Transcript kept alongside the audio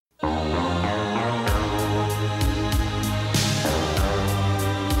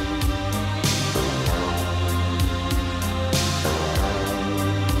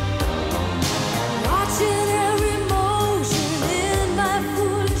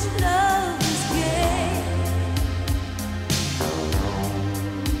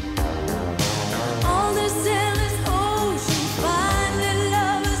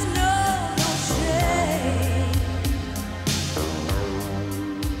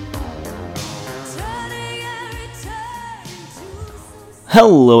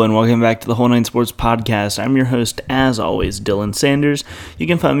Hello and welcome back to the Whole Nine Sports Podcast. I'm your host, as always, Dylan Sanders. You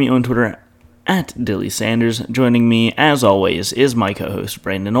can find me on Twitter at Dilly Sanders. Joining me, as always, is my co-host,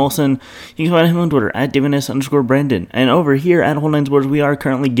 Brandon Olson. You can find him on Twitter at WNS_Brandon. And over here at Whole Nine Sports, we are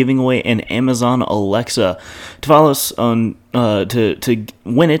currently giving away an Amazon Alexa. To follow us on, to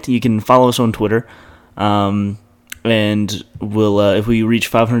win it, you can follow us on Twitter. And we'll, if we reach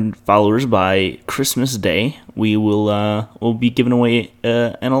 500 followers by Christmas Day, we'll be giving away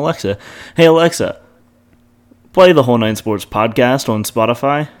an Alexa. Hey Alexa, play the Whole Nine Sports Podcast on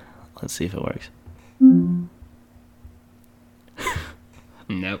Spotify. Let's see if it works.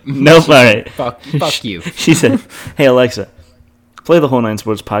 Nope. Nope. All right. Fuck you. She said, "Hey Alexa, play the Whole Nine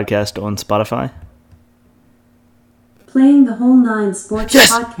Sports Podcast on Spotify." Playing the Whole Nine Sports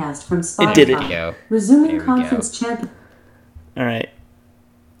Yes! Podcast from Spotify. It did it. Go. Resuming There we conference champion. All right.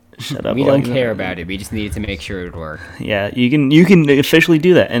 Shut up. We don't Alexa. care about it. We just needed to make sure it would work. Yeah, you can officially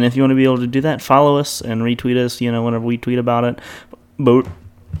do that, and if you want to be able to do that, follow us and retweet us. Whenever we tweet about it. But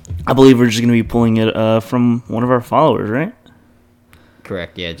I believe we're just going to be pulling it from one of our followers, right?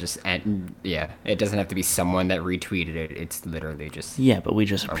 Correct. Yeah. It doesn't have to be someone that retweeted it. It's literally just. Yeah, but we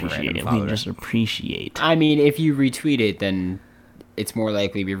just A appreciate random it. We follower. just appreciate. I mean, if you retweet it, then it's more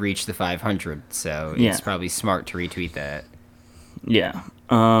likely we reach the 500. So Yeah. it's probably smart to retweet that. Yeah.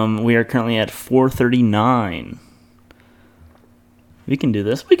 We are currently at 439. We can do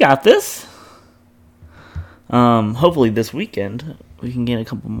this. We got this. Hopefully this weekend we can get a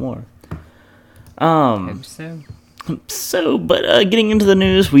couple more. Hope so. But getting into the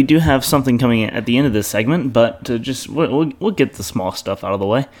news, we do have something coming at the end of this segment, but we'll get the small stuff out of the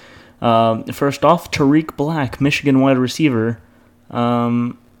way. First off, Tariq Black, Michigan wide receiver,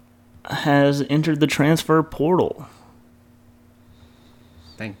 has entered the transfer portal.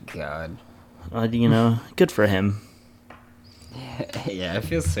 Thank God. Good for him. Yeah, I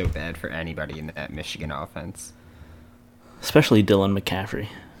feel so bad for anybody in that Michigan offense. Especially Dylan McCaffrey.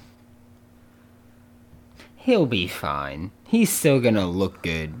 He'll be fine. He's still gonna look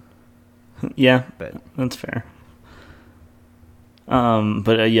good. Yeah, But that's fair.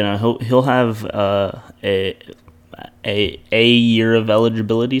 He'll have a year of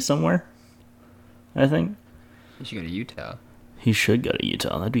eligibility somewhere. I think he should go to Utah. he should go to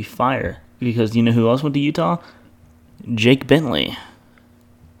Utah. That'd be fire. Because you know who else went to Utah? Jake Bentley,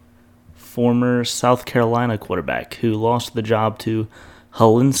 former South Carolina quarterback who lost the job to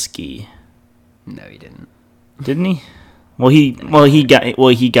Helinski. No, he didn't. Didn't he? He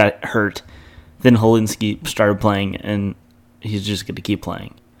got hurt. Then Helinski started playing, and he's just going to keep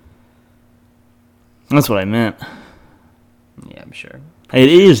playing. That's what I meant. Yeah, I'm sure. It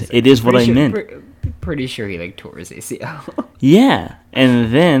is what I meant. Pretty sure he tore his ACL. Yeah,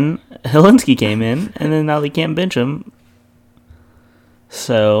 and then Helinski came in, and then now they can't bench him.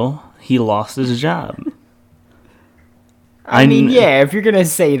 So he lost his job. I mean, yeah, if you're gonna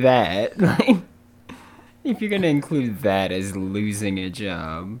say that, if you're gonna include that as losing a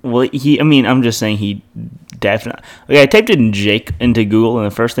job. Well, I'm just saying he definitely. Okay, I typed in Jake into Google,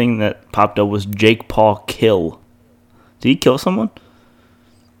 and the first thing that popped up was Jake Paul kill. Did he kill someone?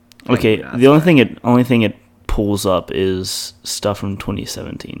 Okay, the only thing it pulls up is stuff from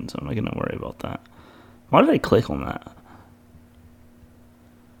 2017, so I'm not gonna worry about that. Why did I click on that?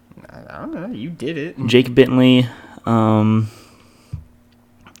 I don't know. You did it. Jake Bentley, he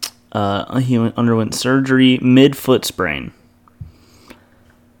underwent surgery mid-foot sprain.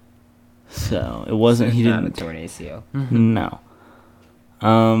 So it wasn't. He Not didn't. a torn ACL. No.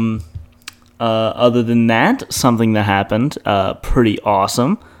 Other than that, something that happened, pretty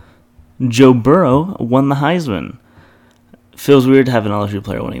awesome. Joe Burrow won the Heisman. Feels weird to have an LSU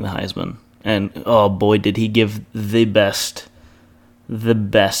player winning the Heisman, and oh boy, did he give the best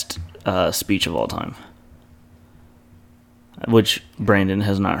speech of all time, which Brandon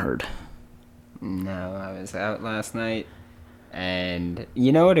has not heard. No, I was out last night, and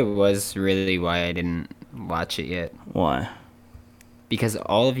you know what it was really why I didn't watch it yet? Why? Because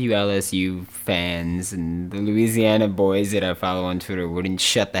all of you LSU fans and the Louisiana boys that I follow on Twitter wouldn't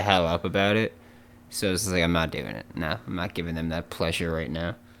shut the hell up about it. So it's like, I'm not doing it. No, I'm not giving them that pleasure right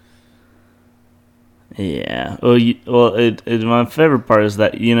now. Yeah. My favorite part is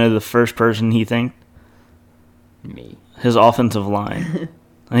that, the first person he thanked? Me. His offensive line.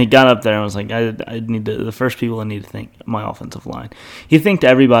 And he got up there and was like, the first people I need to thank my offensive line. He thanked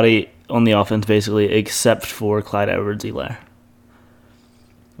everybody on the offense, basically, except for Clyde Edwards-Helaire.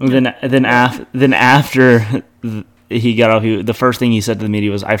 Then after he got off, the first thing he said to the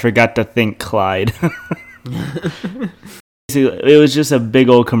media was, "I forgot to thank Clyde." It was just a big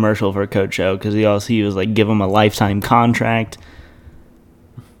old commercial for Coach O because he was like, give him a lifetime contract.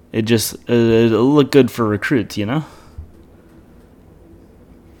 It'll look good for recruits, you know?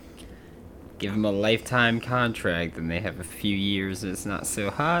 Give him a lifetime contract, and they have a few years and it's not so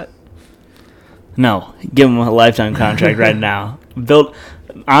hot. No, give him a lifetime contract right now.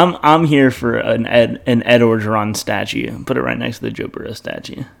 I'm here for an Ed Orgeron statue. Put it right next to the Joe Burrow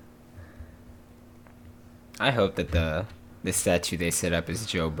statue. I hope that the statue they set up is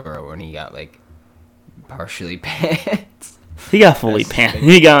Joe Burrow when he got like partially pants. He got fully panned.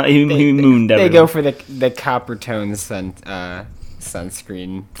 He mooned everyone. They go for the copper tone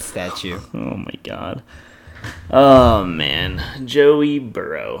sunscreen statue. Oh my god. Oh man, Joey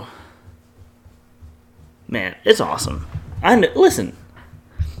Burrow. Man, it's awesome. Listen,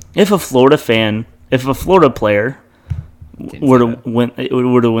 if a Florida player were to win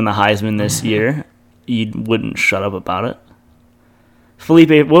the Heisman this year, you wouldn't shut up about it.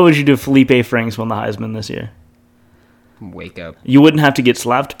 What would you do if Felipe Franks won the Heisman this year? Wake up. You wouldn't have to get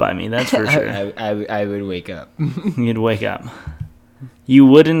slapped by me, that's for sure. I would wake up. You'd wake up. You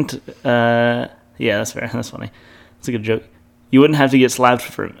wouldn't. Yeah, that's fair. That's funny. It's a good joke. You wouldn't have to get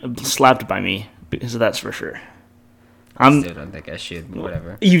slapped by me, because that's for sure. I still don't think I should.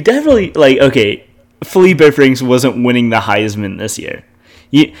 Whatever. You definitely okay. Felipe Franks wasn't winning the Heisman this year.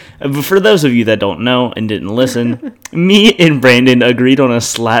 For those of you that don't know and didn't listen, me and Brandon agreed on a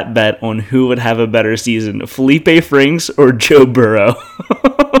slap bet on who would have a better season, Felipe Franks or Joe Burrow.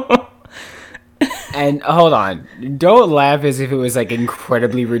 And hold on, don't laugh as if it was like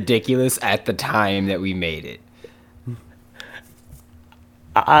incredibly ridiculous at the time that we made it.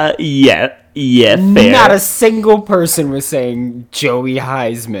 Yeah, fair. Not a single person was saying Joey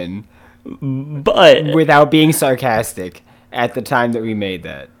Heisman, but without being sarcastic at the time that we made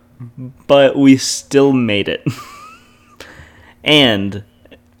that. But we still made it. And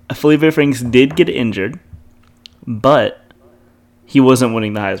Felipe Franks did get injured, but he wasn't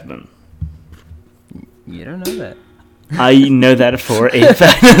winning the Heisman. You don't know that. I know that for a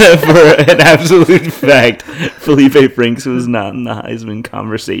fact, for an absolute fact. Felipe Franks was not in the Heisman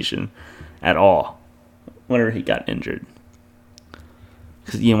conversation at all whenever he got injured.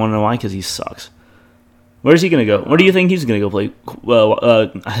 You want to know why? Because he sucks. Where's he going to go? Where do you think he's going to go play? Well,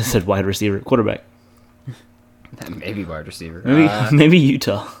 I said wide receiver, quarterback. Maybe wide receiver. Maybe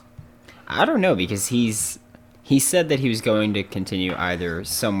Utah. I don't know, because he said that he was going to continue either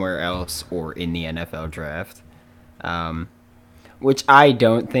somewhere else or in the NFL draft. Which I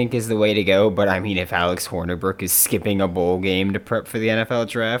don't think is the way to go, but I mean, if Alex Hornibrook is skipping a bowl game to prep for the NFL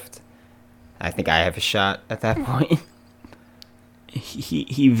draft, I think I have a shot at that point.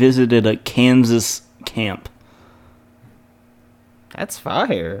 He visited a Kansas camp. That's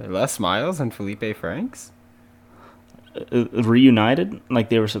fire. Les Miles and Felipe Franks? Reunited like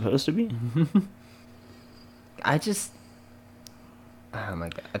they were supposed to be? Oh my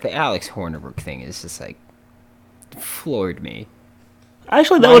god. The Alex Hornibrook thing is just like floored me.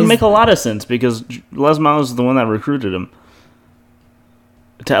 Actually, that would make a lot of sense because Les Miles is the one that recruited him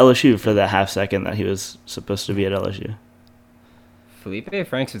to LSU for that half second that he was supposed to be at LSU. Felipe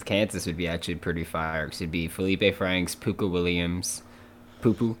Franks with Kansas would be actually pretty fire, because it'd be Felipe Franks, Puka Williams,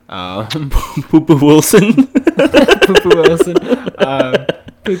 Puka Wilson,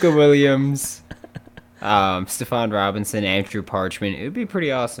 Puka Williams, Stephon Robinson, Andrew Parchment. It would be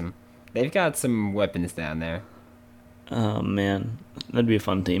pretty awesome. They've got some weapons down there. Oh man, that'd be a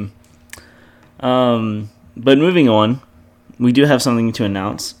fun team. But moving on, we do have something to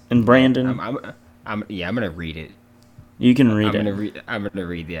announce. And Brandon, I'm gonna read it. You can read it. I'm gonna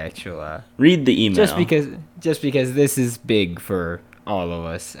read the actual. Read the email. Just because this is big for all of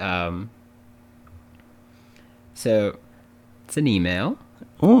us. So, it's an email.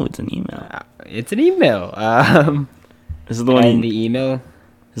 Oh, it's an email. It's an email. Is it the one? And the email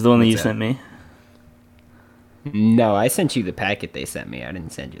is the one that you sent me. No, I sent you the packet they sent me. I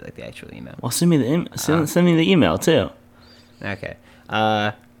didn't send you like the actual email. Well, send me the email too. Okay.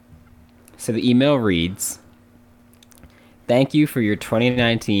 So the email reads, "Thank you for your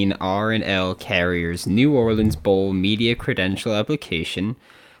 2019 R&L Carriers New Orleans Bowl media credential application.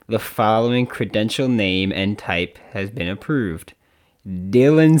 The following credential name and type has been approved.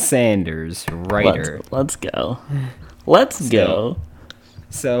 Dylan Sanders, writer." Let's go. Let's go.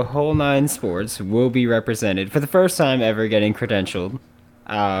 So Whole Nine Sports will be represented for the first time ever getting credentialed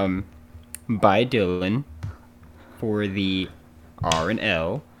by Dylan for the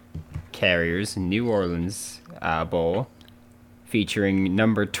R&L Carriers New Orleans Bowl, featuring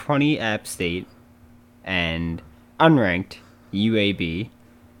number 20 App State and unranked UAB.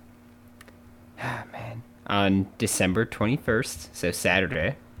 Man. On December 21st, so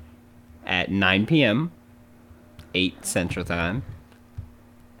Saturday, at 9 p.m., 8 Central Time,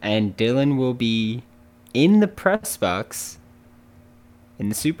 and Dylan will be in the press box in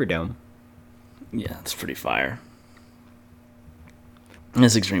the Superdome. Yeah, it's pretty fire.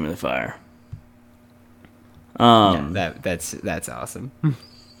 It's extremely fire. That's awesome.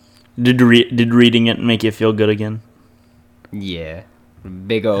 Did reading it make you feel good again? Yeah,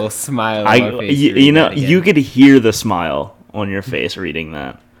 big old smile on my face. You could hear the smile on your face reading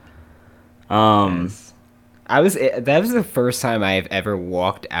that. Yes. That was the first time I have ever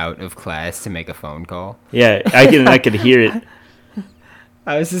walked out of class to make a phone call. Yeah, I could hear it.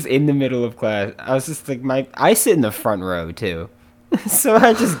 I was just in the middle of class. I was just like I sit in the front row too. So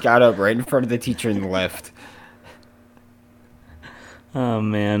I just got up right in front of the teacher and left. Oh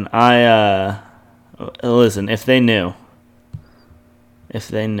man, listen, if they knew.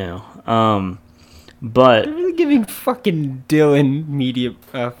 But They're really giving fucking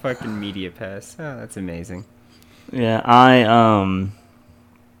Dylan fucking media pass. Oh, that's amazing. yeah,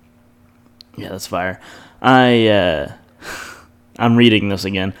 yeah, that's fire. I'm reading this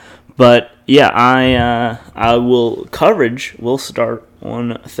again, but yeah, coverage will start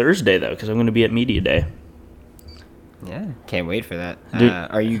on Thursday though, because I'm going to be at media day. Yeah, can't wait for that. Dude.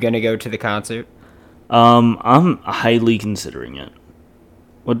 Are you gonna go to the concert? I'm highly considering it.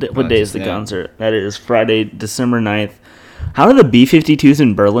 What day is the now. concert? That is Friday, December 9th. How are the B-52s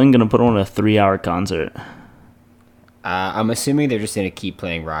in Berlin going to put on a 3-hour concert? I'm assuming they're just gonna keep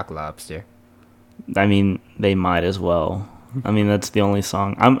playing Rock Lobster. I mean, they might as well. I mean, that's the only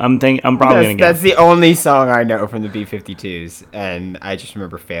song. I'm probably going to go. That's the only song I know from the B-52s, and I just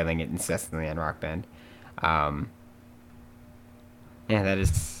remember failing it incessantly on Rock Band. Yeah, that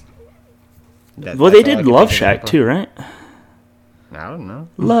is. Well, they did Love Shack too, right? I don't know.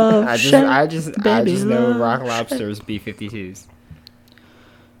 Love I Shack, just baby, know Love Rock Shack. Lobster's B-52s.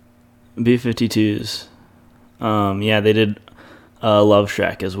 B-52s. Yeah, they did Love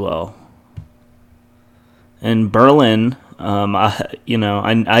Shack as well. In Berlin, I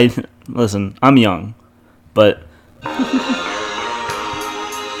listen. I'm young, but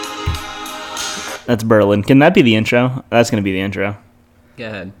that's Berlin. Can that be the intro? That's gonna be the intro. Go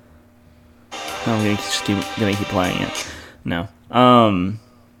ahead. I'm gonna keep playing it. No.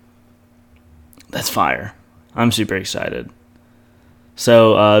 That's fire. I'm super excited.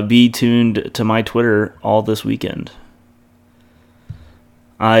 So be tuned to my Twitter all this weekend.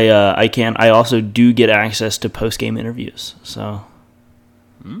 I also do get access to post game interviews. So.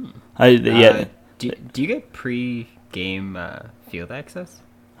 Yeah. Do you get pre-game field access?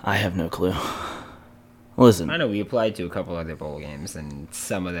 I have no clue. Listen. I know we applied to a couple other bowl games, and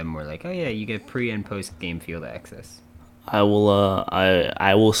some of them were like, "Oh yeah, you get pre and post game field access." I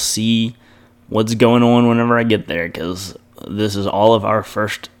will see what's going on whenever I get there, because this is all of our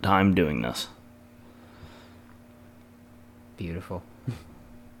first time doing this. Beautiful.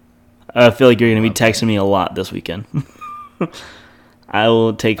 I feel like you're going to be texting me a lot this weekend. I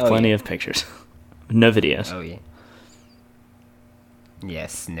will take plenty of pictures. No videos. Oh yeah.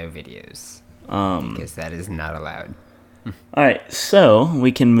 Yes, no videos. Because that is not allowed. All right, so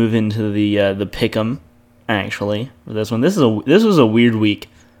we can move into the pick'em. Actually, for this one, this was a weird week.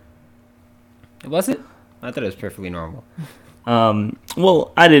 Was it? I thought it was perfectly normal.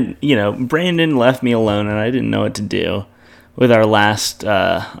 Well, I didn't. Brandon left me alone, and I didn't know what to do with our last.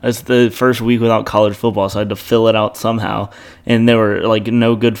 It's the first week without college football, so I had to fill it out somehow. And there were like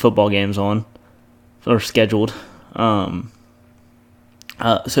no good football games on or scheduled. So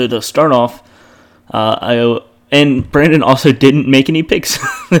to start off, and Brandon also didn't make any picks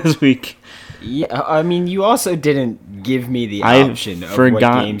this week. Yeah, I mean, you also didn't give me the option of what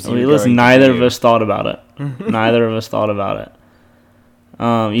games you were listen, going neither to of do. us thought about it. Neither of us thought about it.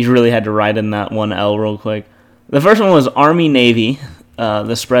 You really had to write in that one L real quick. The first one was Army-Navy.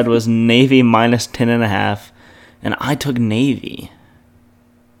 The spread was Navy minus 10.5, and I took Navy.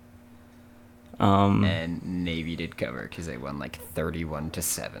 And Navy did cover because they won like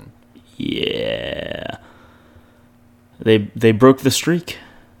 31-7. Yeah. They broke the streak.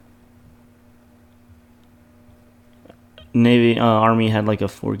 Army had like a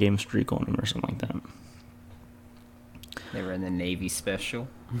 4-game streak on them or something like that. They were in the Navy special.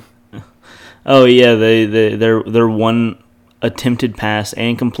 Oh yeah, their one attempted pass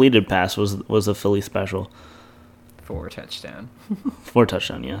and completed pass was a Philly special. 4 touchdown. 4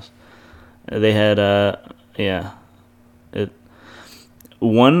 touchdown, yes. They had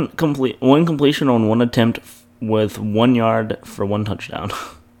one completion on one attempt with 1 yard for 1 touchdown.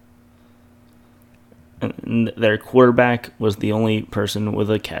 And their quarterback was the only person with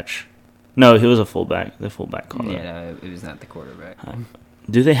a catch. No, he was a fullback. The fullback called it. Yeah, no, it was not the quarterback.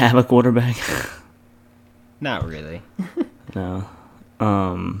 Do they have a quarterback? Not really. No.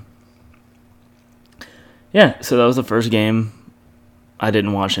 Yeah, so that was the first game. I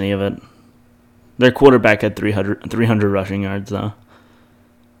didn't watch any of it. Their quarterback had 300 rushing yards, though.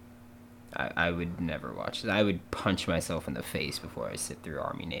 I would never watch it. I would punch myself in the face before I sit through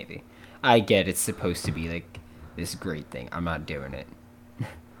Army Navy. I get it's supposed to be like this great thing. I'm not doing it.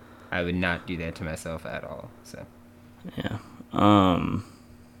 I would not do that to myself at all. So Yeah.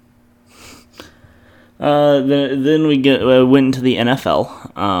 Then we went into the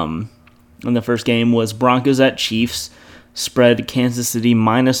NFL. And the first game was Broncos at Chiefs. Spread Kansas City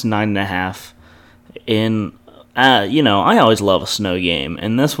minus 9.5. In I always love a snow game,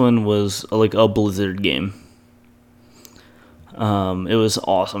 and this one was like a blizzard game. It was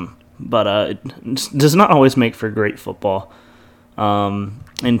awesome, but it does not always make for great football.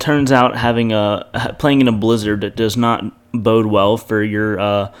 And turns out playing in a blizzard does not bode well for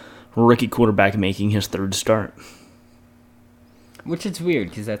your rookie quarterback making his third start. which is weird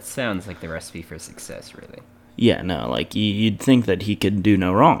because that sounds like the recipe for success, really. Yeah, no, like you'd think that he could do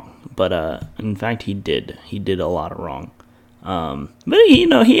no wrong, but in fact he did. He did a lot of wrong. But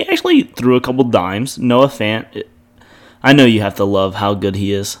he actually threw a couple dimes. Noah Fant, I know you have to love how good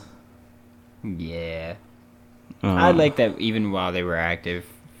he is. Yeah. I like that even while they were active,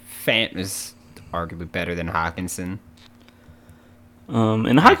 Fant was arguably better than Hawkinson.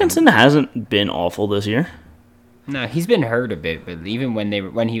 And Hawkinson hasn't been awful this year. No, he's been hurt a bit, but even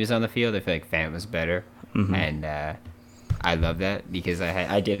when he was on the field, I feel like Fant was better, and I love that because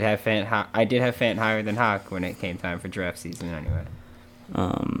I did have Fant higher than Hawk when it came time for draft season anyway.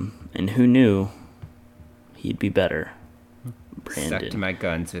 And who knew he'd be better? Brandon. Stuck to my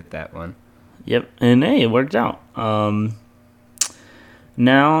guns with that one. Yep, and hey, it worked out.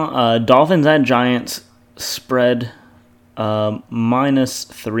 Now, Dolphins at Giants spread minus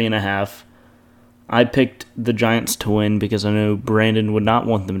 3.5. I picked the Giants to win because I knew Brandon would not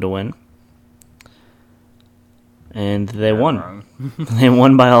want them to win. And they won. They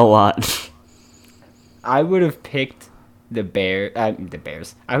won by a lot. I would have picked the Bears.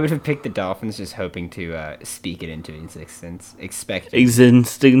 I would have picked the Dolphins just hoping to speak it into existence.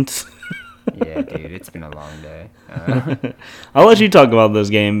 Existence. Yeah, dude, it's been a long day. I'll let you talk about this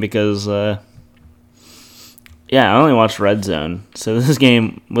game because, I only watched Red Zone. So this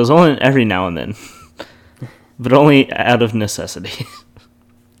game was only every now and then. But only out of necessity.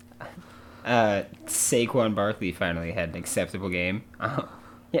 Saquon Barkley finally had an acceptable game.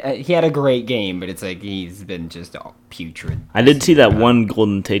 Yeah, he had a great game, but it's like he's been just all putrid. I did see that one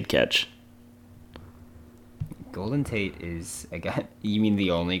Golden Tate catch. Golden Tate is a guy. You mean the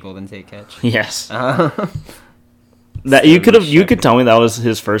only Golden Tate catch? Yes. That you could tell me that was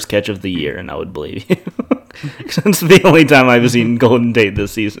his first catch of the year, and I would believe you. It's the only time I've seen Golden Tate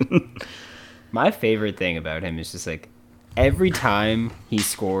this season. My favorite thing about him is just like every time he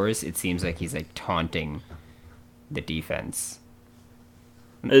scores, it seems like he's like taunting the defense.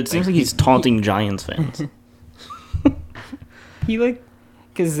 It seems like he's taunting Giants fans.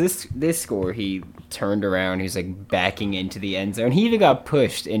 Because this score, he turned around, he was like backing into the end zone. He even got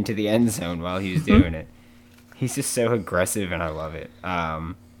pushed into the end zone while he was doing it. He's just so aggressive, and I love it.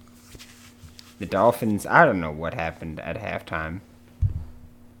 The Dolphins, I don't know what happened at halftime.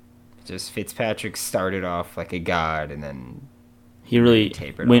 Just Fitzpatrick started off like a god, and then he really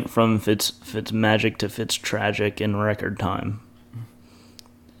tapered went off. from Fitz magic to Fitz tragic in record time.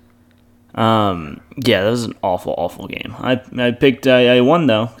 Yeah, that was an awful game. I picked I won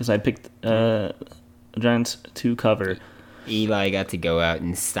though because I picked the Giants to cover. Eli got to go out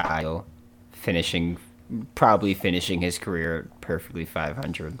in style, probably finishing his career perfectly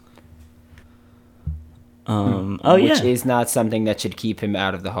 500. Which is not something that should keep him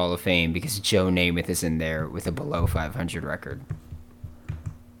out of the Hall of Fame because Joe Namath is in there with a below 500 record.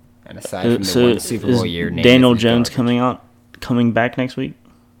 And aside from the one Super Bowl year, Namath Daniel is Jones garbage. coming back next week?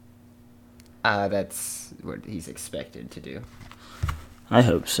 That's what he's expected to do. I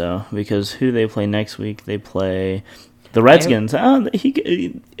hope so because who do they play next week? They play the Redskins.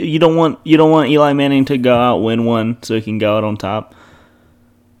 You don't want Eli Manning to go out win one so he can go out on top.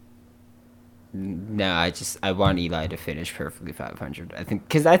 No, I want Eli to finish perfectly 500. I think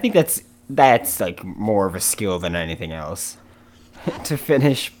that's like more of a skill than anything else. To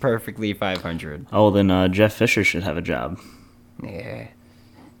finish perfectly 500. Oh, then Jeff Fisher should have a job. Yeah.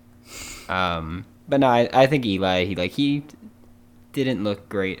 But no, I think Eli, he didn't look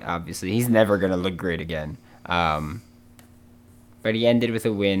great. Obviously, he's never gonna look great again. But he ended with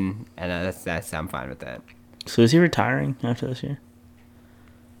a win, and I'm fine with that. So is he retiring after this year?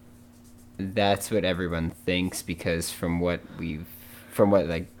 That's what everyone thinks because from what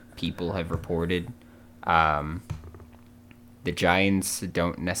like people have reported, the Giants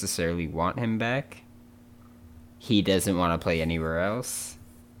don't necessarily want him back. He doesn't want to play anywhere else,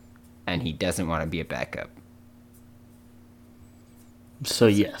 and he doesn't want to be a backup. So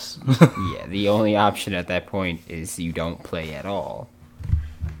yes. Yeah, the only option at that point is you don't play at all.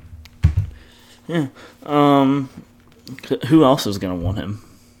 Yeah. Who else is going to want him?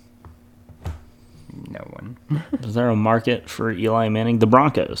 No one. Is there a market for Eli Manning? The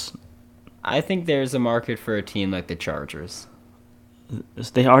Broncos. I think there's a market for a team like the Chargers.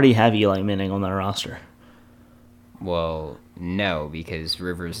 They already have Eli Manning on their roster. Well, no, because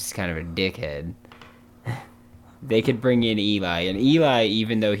Rivers is kind of a dickhead. They could bring in Eli, and Eli,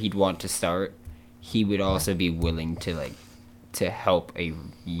 even though he'd want to start, he would also be willing to help a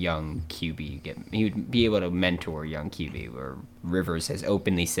young QB get. He would be able to mentor a young QB, where Rivers has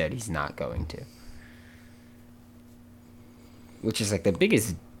openly said he's not going to. Which is like the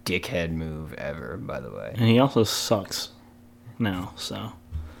biggest dickhead move ever, by the way. And he also sucks now, so.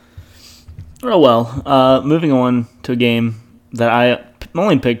 Oh well. Moving on to a game that I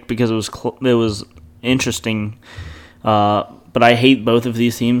only picked because it was interesting, but I hate both of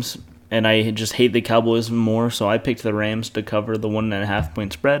these teams, and I just hate the Cowboys more. So I picked the Rams to cover the 1.5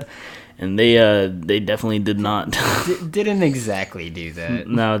 point spread, and they definitely did not. Didn't exactly do that.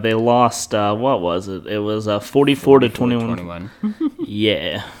 No, they lost. What was it? It was 44 to 21.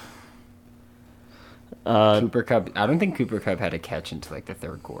 Yeah. Cooper Kupp. I don't think Cooper Kupp had a catch until like the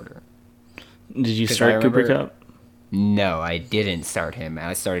third quarter. Did you start Cooper Kupp? No, I didn't start him.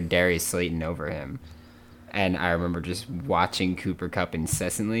 I started Darius Slayton over him. And I remember just watching Cooper Kupp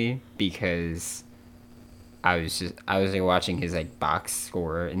incessantly because I was like watching his like box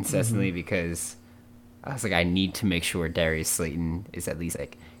score incessantly because I was like, I need to make sure Darius Slayton is at least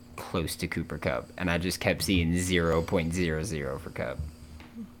like close to Cooper Kupp, and I just kept seeing 0.00 for Kupp.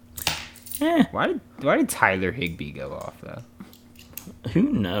 Why did Tyler Higbee go off though? Who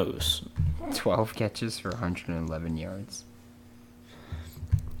knows? 12 catches for 111 yards.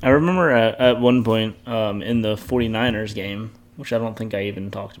 I remember at one point in the 49ers game, which I don't think I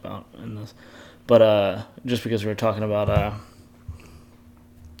even talked about in this, but just because we were talking about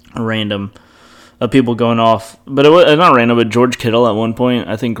random people going off, but it was not random, but George Kittle at one point,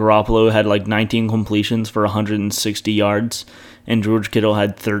 I think Garoppolo had like 19 completions for 160 yards, and George Kittle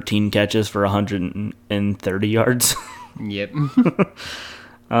had 13 catches for 130 yards. Yep.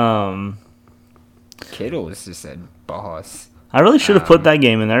 Kittle was just a boss. I really should have put that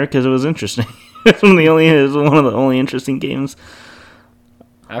game in there because it was interesting. It was one of the only interesting games.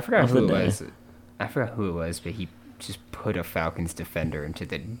 I forgot who it was. I forgot who it was, but he just put a Falcons defender into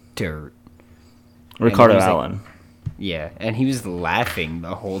the dirt. Ricardo Allen. Yeah, and he was laughing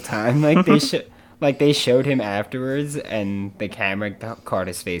the whole time. Like they showed him afterwards, and the camera caught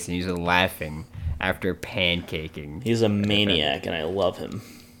his face, and he was laughing after pancaking. He's a maniac, and I love him.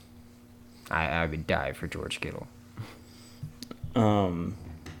 I would die for George Kittle.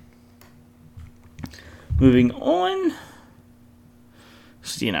 Moving on.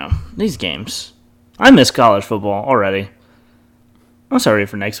 So, these games. I miss college football already. I'm sorry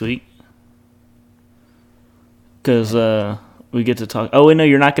for next week. Because we get to talk. Oh, wait, no,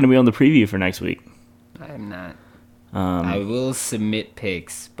 you're not going to be on the preview for next week. I'm not. I will submit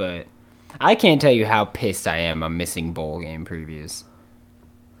picks, but I can't tell you how pissed I am. I'm missing bowl game previews.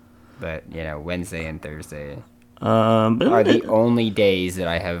 But, Wednesday and Thursday are the only days that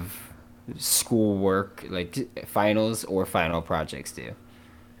I have schoolwork, like finals or final projects due.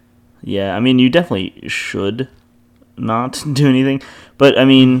 Yeah, I mean, you definitely should not do anything. But, I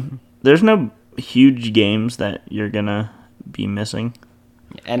mean, there's no huge games that you're going to be missing.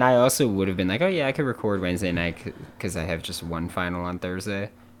 And I also would have been like, oh, yeah, I could record Wednesday night because I have just one final on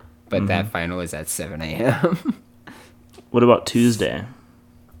Thursday. But that final is at 7 a.m. What about Tuesday?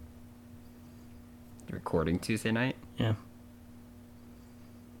 Recording Tuesday night? Yeah.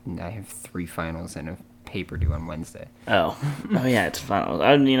 I have 3 finals and a paper due on Wednesday. Oh yeah, it's finals.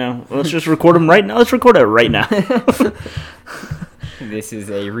 Let's just record them right now. Let's record it right now. This is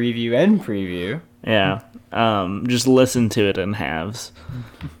a review and preview. Yeah. Just listen to it in halves.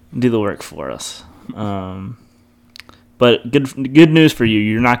 Do the work for us. But good news for you.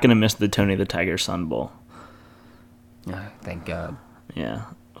 You're not going to miss the Tony the Tiger Sun Bowl. Thank God. Yeah.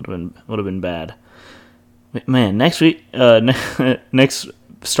 Would have been bad. Man, next week,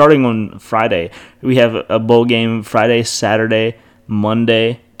 starting on Friday, we have a bowl game Friday, Saturday,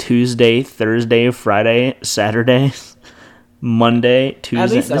 Monday, Tuesday, Thursday, Friday, Saturday, Monday,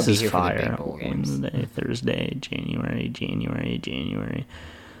 Tuesday. This is fire. Wednesday, Thursday, January.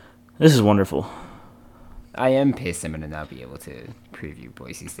 This is wonderful. I am pissed I'm going to not be able to preview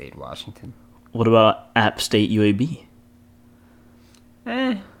Boise State, Washington. What about App State UAB?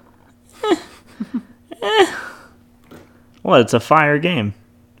 What? It's a fire game.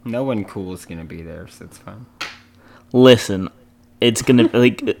 No one cool is gonna be there, so it's fine. Listen, it's gonna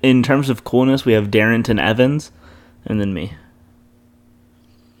like in terms of coolness, we have Darrington Evans, and then me.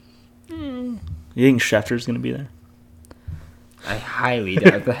 You think Schefter's gonna be there? I highly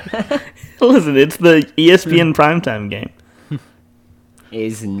doubt that. Listen, it's the ESPN primetime game.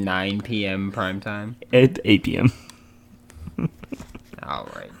 Is 9 p.m. prime time? At 8 p.m. All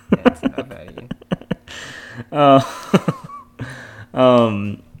right, that's enough out of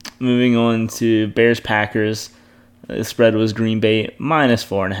you. Moving on to Bears-Packers. The spread was Green Bay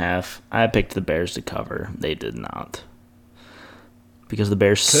 -4.5. I picked the Bears to cover. They did not. Because the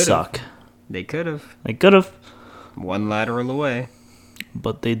Bears suck. They could have. They could have. One lateral away.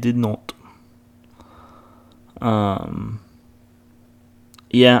 But they did not.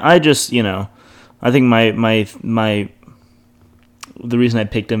 Yeah, I just, I think the reason I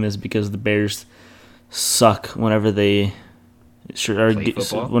picked them is because the Bears suck whenever they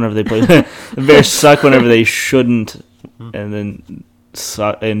whenever they play. The Bears suck whenever they shouldn't, and then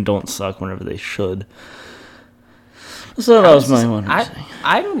suck and don't suck whenever they should. So that was my one.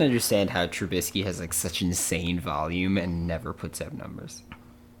 I don't understand how Trubisky has like such insane volume and never puts up numbers.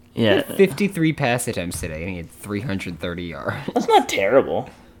 Yeah, He had 53 pass attempts today, and he had 330 yards. that's not terrible.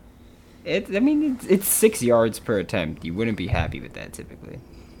 It's 6 yards per attempt. You wouldn't be happy with that typically.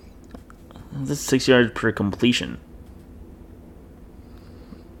 That's 6 yards per completion.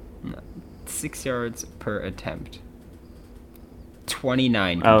 No, 6 yards per attempt.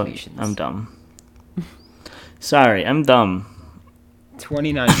 29 completions. Oh, I'm dumb. Sorry, I'm dumb.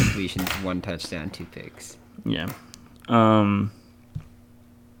 29 completions, 1 touchdown, 2 picks. Yeah.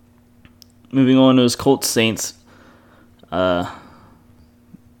 Moving on to his Colts Saints. But,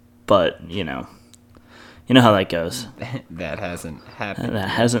 you know how that goes. That hasn't happened. That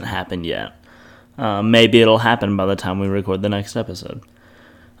hasn't happened yet. Maybe it'll happen by the time we record the next episode.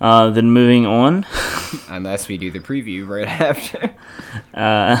 Then moving on. Unless we do the preview right after.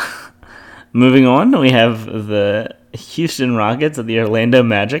 Moving on, we have the Houston Rockets at the Orlando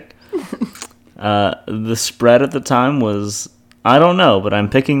Magic. The spread at the time was, I don't know, but I'm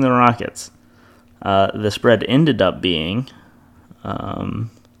picking the Rockets. The spread ended up being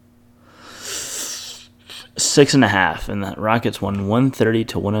 6.5, and the Rockets won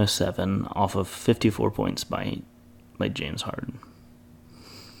 130-107 off of 54 points by James Harden.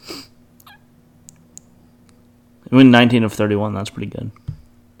 They win 19 of 31. That's pretty good.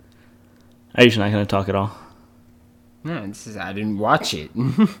 Are you just not going to talk at all? No, I didn't watch it.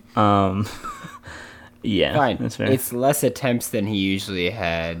 Yeah, Fine. that's fair. It's less attempts than he usually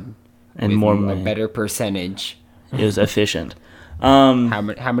had, And with more a better percentage. It was efficient. How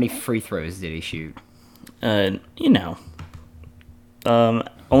many free throws did he shoot? Only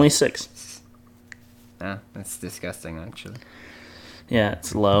 6. That's disgusting, actually. Yeah,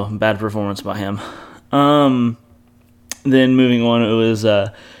 it's low. Bad performance by him. Then moving on, it was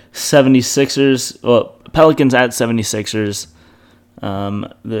 76ers. Well, Pelicans at 76ers.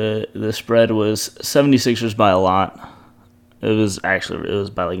 The spread was 76ers by a lot. It was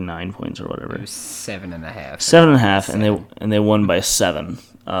by like 9 points or whatever. It was 7.5. 7.5, and they won by 7.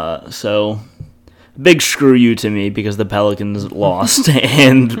 So big screw you to me because the Pelicans lost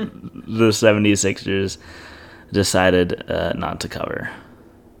and the 76ers decided not to cover.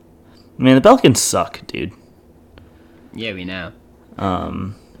 Man, the Pelicans suck, dude. Yeah, we know.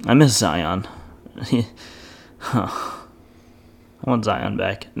 I miss Zion. I want Zion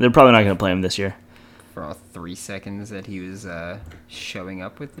back. They're probably not going to play him this year. For all 3 seconds that he was showing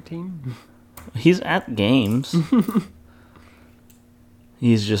up with the team. He's at games.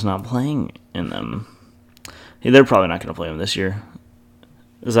 He's just not playing in them. They're probably not going to play him this year.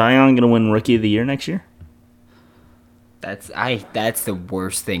 Is Zion going to win Rookie of the Year next year? That's the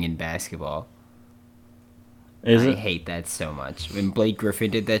worst thing in basketball. I hate that so much. When Blake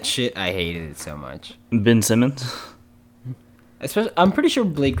Griffin did that shit, I hated it so much. Ben Simmons? Especially, I'm pretty sure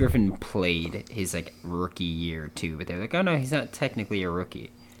Blake Griffin played his rookie year too, but they're like, oh no, he's not technically a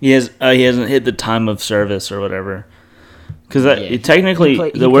rookie. He hasn't hit the time of service or whatever. Because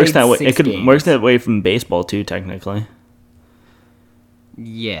technically, he works that way. 6 It could games. work that way from baseball too, technically.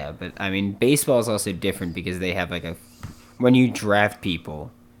 Yeah, but I mean, baseball is also different because they have when you draft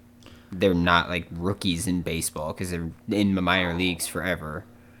people, they're not rookies in baseball because they're in the minor leagues forever.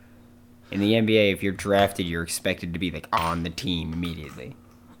 In the NBA, if you're drafted, you're expected to be on the team immediately.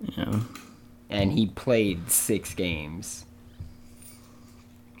 Yeah. And he played 6 games.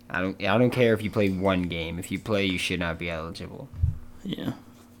 I don't care if you play 1 game. If you play, you should not be eligible. Yeah.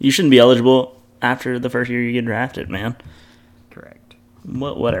 You shouldn't be eligible after the first year you get drafted, man. Correct.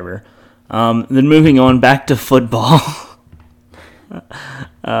 Whatever. Then moving on back to football.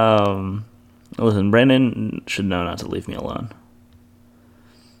 Listen, Brandon should know not to leave me alone.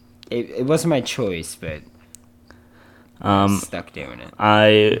 It wasn't my choice, but I'm stuck doing it.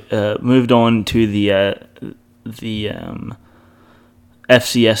 I moved on to the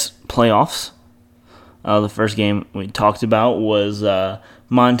FCS playoffs. The first game we talked about was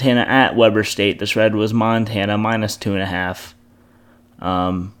Montana at Weber State. The spread was Montana minus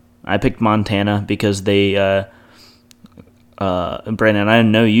 2.5. I picked Montana because they, Brandon, I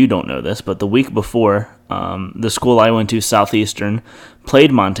know you don't know this, but the week before, the school I went to, Southeastern,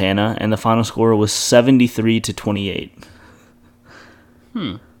 played Montana, and the final score was 73-28.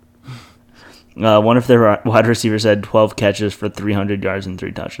 One of their wide receivers had 12 catches for 300 yards and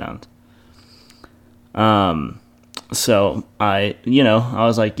 3 touchdowns. So I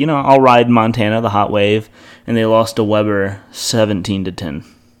was like, I'll ride Montana, the hot wave, and they lost to Weber 17-10.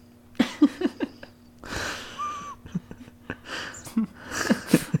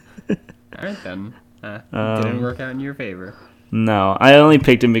 All right then. Didn't work out in your favor. No, I only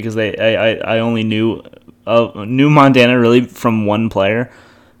picked him because I only knew Montana really from one player,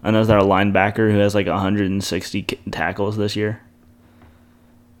 and that was their linebacker who has like 160 tackles this year.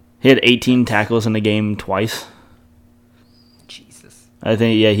 He had 18 tackles in the game twice. Jesus. I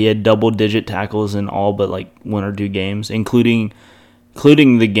think he had double-digit tackles in all but like 1 or 2 games, including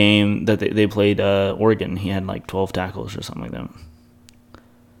the game that they played Oregon. He had like 12 tackles or something like that.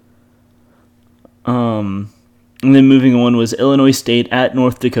 And then moving on was Illinois State at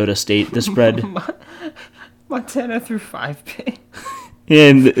North Dakota State. The spread. Montana threw 5 picks. Yeah,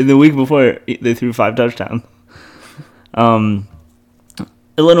 and the week before they threw 5 touchdowns.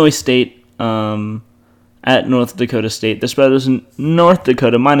 Illinois State at North Dakota State. The spread was North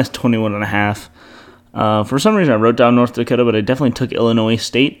Dakota minus 21.5. For some reason, I wrote down North Dakota, but I definitely took Illinois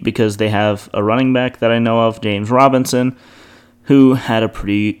State because they have a running back that I know of, James Robinson, who had a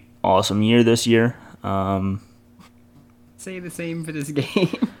pretty awesome year this year. Say the same for this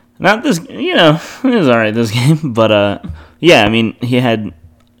game. Not this, it was all right this game, but yeah, I mean, he had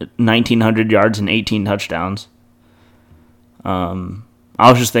 1,900 yards and 18 touchdowns. I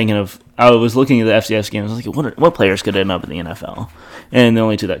was just thinking I was looking at the FCS games. I was like, what players could end up in the NFL? And the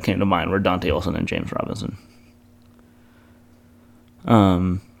only 2 that came to mind were Dante Olson and James Robinson.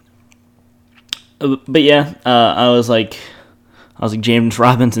 But yeah, I was like, James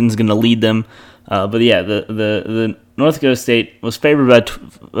Robinson's going to lead them. But yeah, the North Dakota State was favored by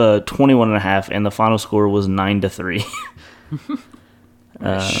 21.5, and the final score was 9-3. What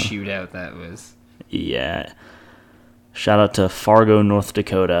a shootout that was. Yeah. Shout out to Fargo, North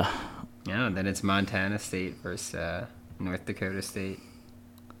Dakota. Yeah, then it's Montana State versus North Dakota State.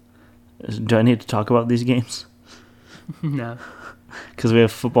 Do I need to talk about these games? No. Because we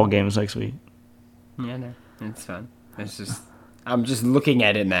have football games next week. Yeah, no, it's fun. I'm just looking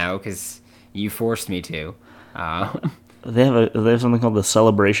at it now because you forced me to. They have something called the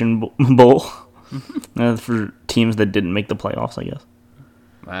Celebration Bowl for teams that didn't make the playoffs, I guess.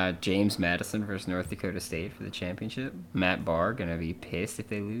 James Madison versus North Dakota State for the championship. Matt Barr gonna be pissed if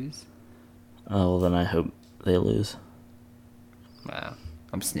they lose. Oh, well, then I hope they lose. Wow,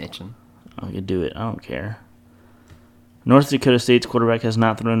 I'm snitching. I could do it. I don't care. North Dakota State's quarterback has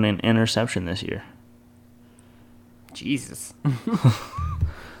not thrown an interception this year. Jesus.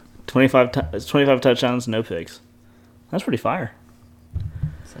 25 touchdowns, no picks. That's pretty fire.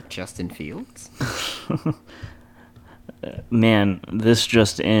 Is that Justin Fields? Man, this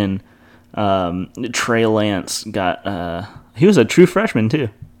just in. Trey Lance got... he was a true freshman, too.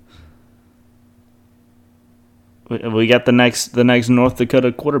 We got the next North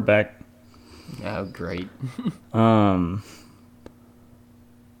Dakota quarterback. Oh, great.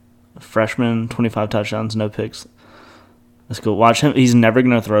 Freshman, 25 touchdowns, no picks. Let's go watch him. He's never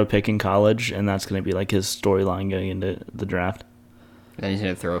going to throw a pick in college, and that's going to be like his storyline going into the draft. Then he's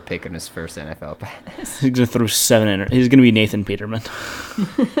going to throw a pick on his first NFL pass. He's going to throw 7 He's going to be Nathan Peterman.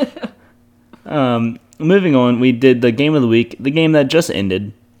 Moving on, we did the game of the week, the game that just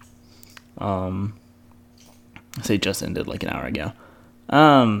ended. I say just ended like an hour ago.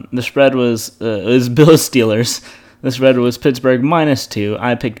 The spread was Bills Steelers. The spread was Pittsburgh -2.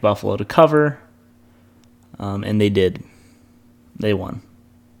 I picked Buffalo to cover, and they did. They won.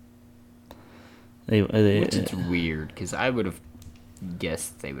 Which is weird because I would have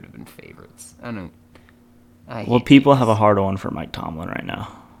guessed they would have been favorites. Well, people have a hard one for Mike Tomlin right now.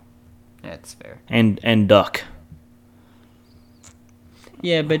 That's fair. And Duck.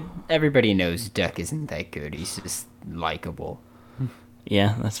 Yeah, but everybody knows Duck isn't that good. He's just likable.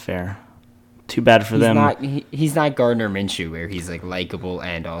 Yeah, that's fair. too bad for them. He's not Gardner Minshew, where he's like likable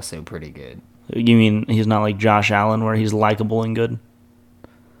and also pretty good. You mean he's not like Josh Allen, where he's likable and good?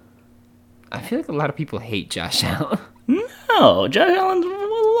 I feel like a lot of people hate Josh Allen. No, Josh Allen's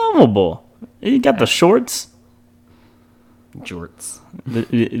lovable. He got the shorts. Jorts.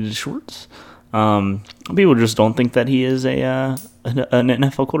 The shorts. People just don't think that he is an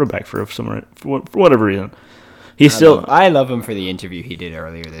NFL quarterback for whatever reason. I love him for the interview he did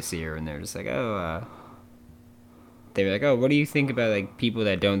earlier this year, and they're just like, they were like, what do you think about like people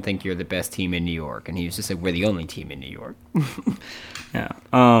that don't think you're the best team in New York? And he was just like, we're the only team in New York. Yeah.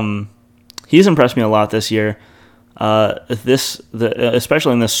 He's impressed me a lot this year.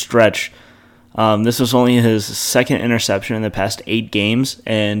 Especially in this stretch. This was only his second interception in the past 8 games,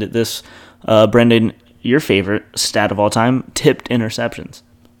 and this, Brendan, your favorite stat of all time, tipped interceptions.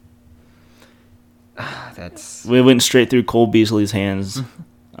 We went straight through Cole Beasley's hands,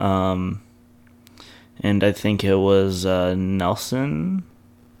 and I think it was Nelson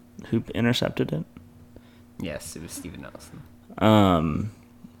who intercepted it. Yes, it was Steven Nelson.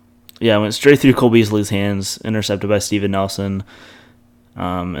 Yeah, it went straight through Cole Beasley's hands, intercepted by Steven Nelson.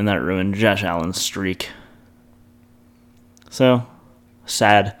 And that ruined Josh Allen's streak. So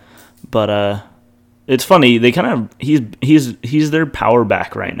sad, but it's funny. They kind of he's their power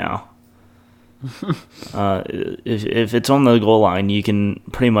back right now. If it's on the goal line, you can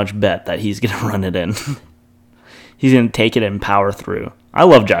pretty much bet that he's gonna run it in. He's gonna take it and power through. I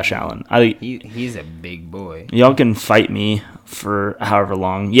love Josh Allen. He's a big boy. Y'all can fight me for however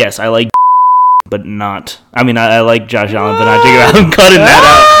long. Yes, I like. But not. I mean, I like Josh Allen, but not Jacob. I'm cutting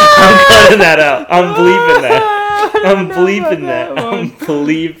that out. I'm bleeping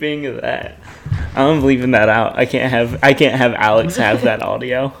that out. I can't have Alex have that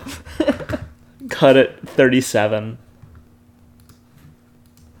audio. Cut it. 37.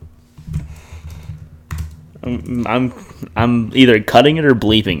 I'm either cutting it or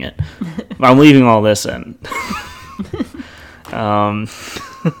bleeping it. I'm leaving all this in.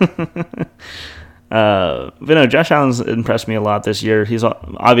 But no, Josh Allen's impressed me a lot this year. He's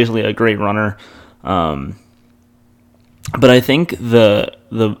obviously a great runner. But I think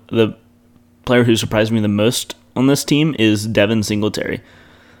the player who surprised me the most on this team is Devin Singletary.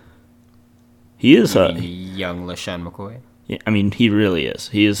 He is young LaShawn McCoy. Yeah, I mean, he really is.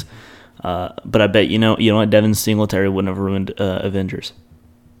 He is. But I bet you know what, Devin Singletary wouldn't have ruined Avengers.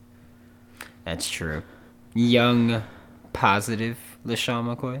 That's true. Young, positive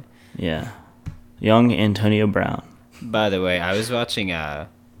LaShawn McCoy. Yeah. Young Antonio Brown. By the way, I was watching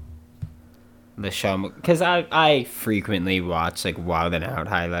LaShawn, because I frequently watch like Wild and Out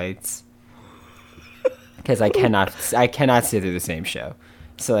highlights, because I cannot sit through the same show.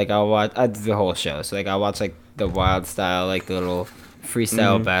 So like I'll watch the whole show. So like I'll watch like the Wild style, like the little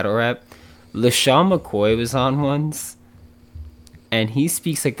freestyle battle rap. LaShawn McCoy was on once, and he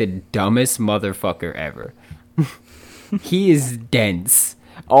speaks like the dumbest motherfucker ever. He is dense.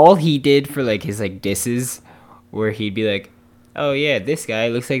 All he did for like his like disses, where he'd be like, "Oh yeah, this guy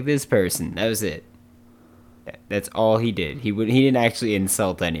looks like this person." That was it. That's all he did. He didn't actually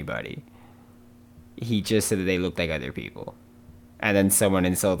insult anybody. He just said that they looked like other people, and then someone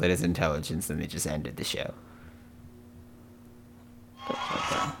insulted his intelligence, and they just ended the show.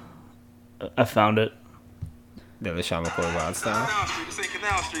 I found it. The LaShawn McCoy Wild style. I see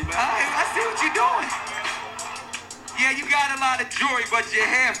what you're doing. Yeah, you got a lot of jewelry, but your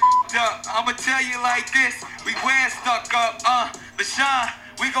hair f***ed up. I'ma tell you like this, we wear stuck up. LaShawn,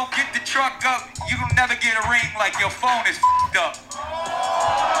 we gon' get the truck up. You gon' never get a ring like your phone is f***ed up.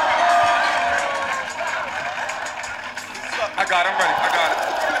 I got it, I'm ready. I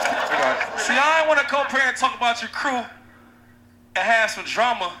got it. See, I ain't wanna come here and talk about your crew and have some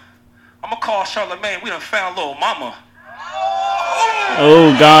drama. I'ma call Charlamagne. We done found little mama.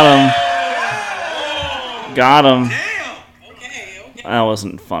 Oh, got him. Got him. Damn. Okay. That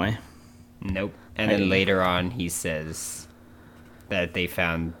wasn't funny. Nope. And then later on, he says that they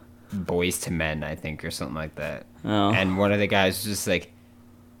found Boys to Men, I think, or something like that. Oh. And one of the guys was just like,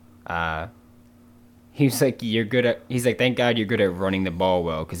 he was like, he's like, thank God you're good at running the ball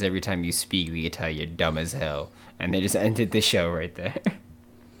well, because every time you speak, we can tell you're dumb as hell. And they just ended the show right there.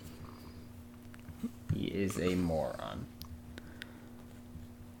 He is a moron.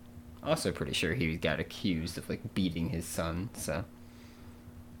 Also pretty sure he got accused of like beating his son, so.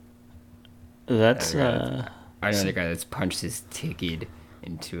 That's another guy that's punched his ticket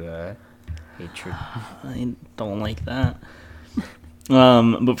into a hatred. I don't like that.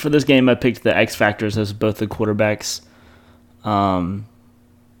 But for this game, I picked the X factors as both the quarterbacks. And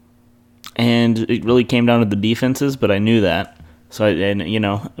it really came down to the defenses, but I knew that. So, and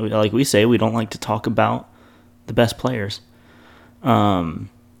like we say, we don't like to talk about the best players.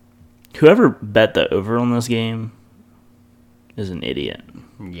 Whoever bet the over on this game is an idiot.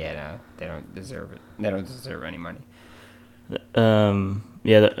 Yeah, no, they don't deserve it. They don't deserve any money.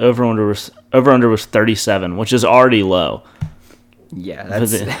 Yeah, the over-under was 37, which is already low. Yeah,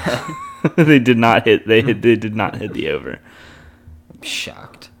 that's... They did not hit the over. I'm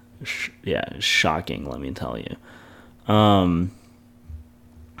shocked. Yeah, shocking, let me tell you. The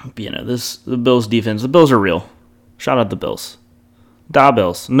Bills defense, the Bills are real. Shout out the Bills. Da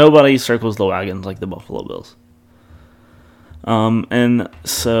Bills. Nobody circles the wagons like the Buffalo Bills. And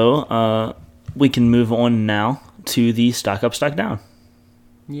so we can move on now to the stock up, stock down.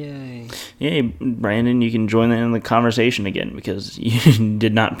 Yay. Yay, Brandon, you can join in the conversation again because you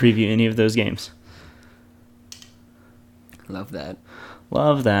did not preview any of those games. Love that.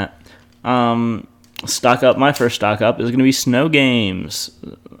 Love that. Stock up, my first stock up is going to be snow games.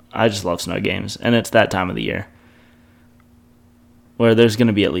 I just love snow games, and it's that time of the year where there's going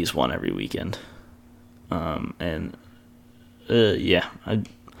to be at least one every weekend. Maybe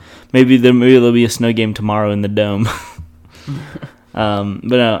there'll be a snow game tomorrow in the Dome. But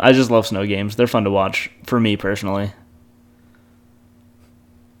no, I just love snow games. They're fun to watch for me personally.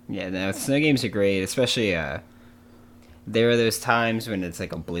 Yeah, no, snow games are great, especially there are those times when it's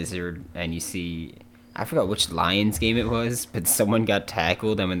like a blizzard and you see, I forgot which Lions game it was, but someone got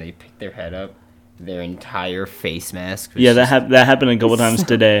tackled and when they picked their head up, their entire face mask was that happened a couple times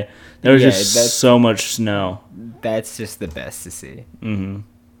today. There was just so much snow. That's just the best to see. Mm-hmm.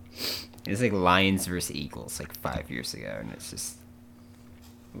 It was like Lions versus Eagles like 5 years ago, and it's just,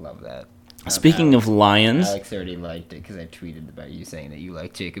 love that. Speaking of Lions, Alex already liked it because I tweeted about you saying that you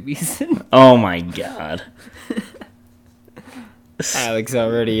like Jacob Eason. Oh my god. Alex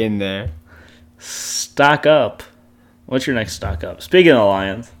already in there. Stock up. What's your next stock up? Speaking of the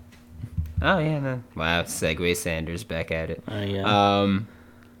Lions. Oh yeah, no. Wow, Segway Sanders back at it. Yeah.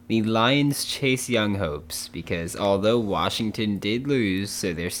 The Lions chase young hopes because although Washington did lose,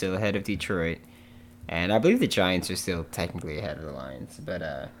 so they're still ahead of Detroit, and I believe the Giants are still technically ahead of the Lions,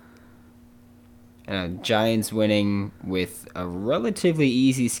 but Giants winning with a relatively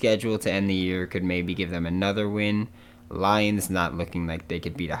easy schedule to end the year could maybe give them another win. Lions not looking like they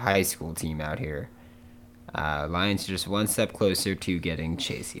could beat a high school team out here. Lions just one step closer to getting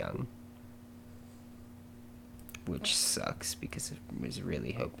Chase Young, which sucks because I was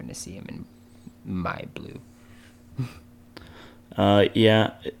really hoping to see him in my blue.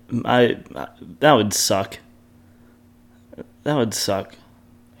 Yeah, that would suck. That would suck.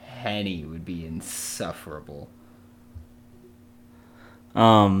 Henny would be insufferable.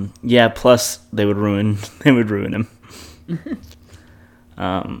 Yeah. Plus, they would ruin him.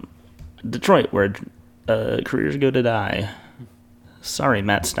 Detroit, where careers go to die. Sorry,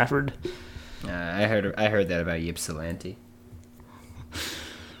 Matt Stafford. I heard that about Ypsilanti.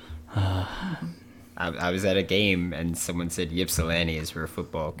 I was at a game and someone said Ypsilanti is where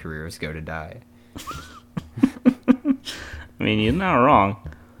football careers go to die. I mean, you're not wrong.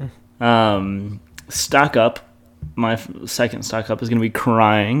 Stock up. My second stock up is going to be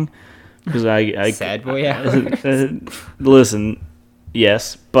crying because I sad boy hour. Listen,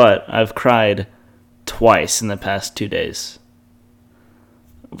 yes, but I've cried twice in the past 2 days.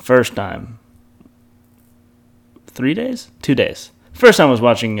 First time, 3 days, 2 days. First time I was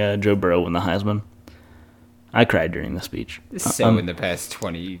watching Joe Burrow win the Heisman. I cried during the speech. So in the past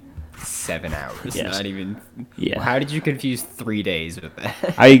 27 hours, yes. Not even. Yeah. How did you confuse 3 days with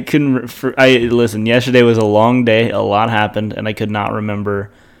that? I couldn't. Listen. Yesterday was a long day. A lot happened, and I could not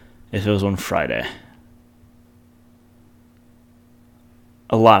remember if it was on Friday.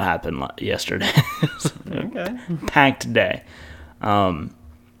 A lot happened yesterday. Okay. Packed day.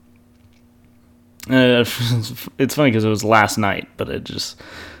 It's funny because it was last night, but it just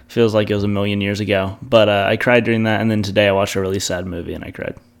feels like it was a million years ago. But I cried during that, and then today I watched a really sad movie, and I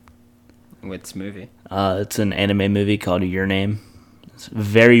cried. What's movie? It's an anime movie called Your Name. It's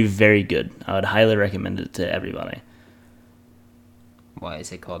very, very good. I would highly recommend it to everybody. Why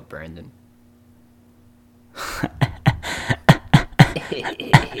is it called Brandon?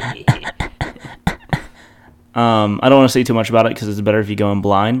 I don't want to say too much about it because it's better if you go in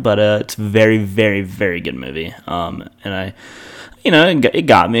blind, but it's a very, very, very good movie. And it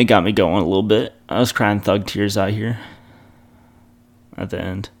got me going a little bit. I was crying thug tears out here at the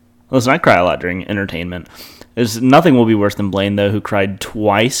end. Listen, I cry a lot during entertainment. Nothing will be worse than Blaine, though, who cried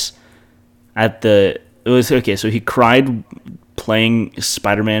twice so he cried playing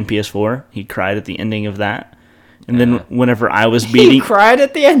Spider-Man PS4. He cried at the ending of that. And then whenever I was beating... He cried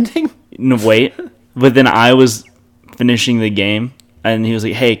at the ending? No, wait. But then I was finishing the game, and he was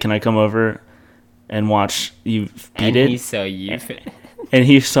like, "Hey, can I come over and watch you beat it?" He saw you. And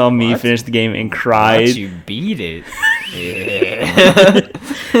he saw me What? finish the game and cried. Watch you beat it. Yeah.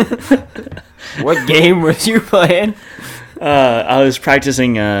 What game was you playing? I was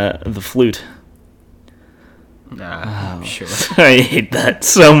practicing the flute. Nah, I'm sure. I hate that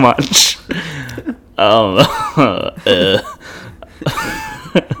so much. But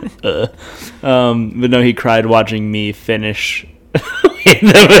no, he cried watching me finish.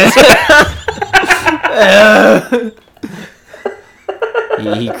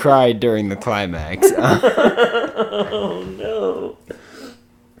 He cried during the climax. Oh no!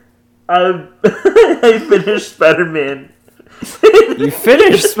 I finished Spider-Man. You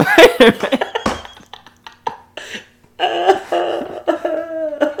finished Spider-Man.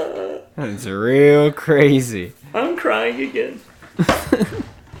 That's real crazy. I'm crying again.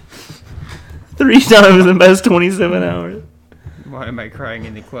 3 times in the past 27 hours. Why am I crying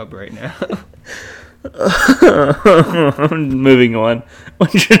in the club right now? Moving on.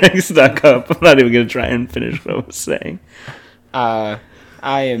 What's your next stock up? I'm not even going to try and finish what I was saying. I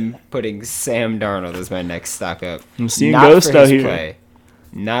am putting Sam Darnold as my next stock up. I'm seeing Not Ghost for out his here. play.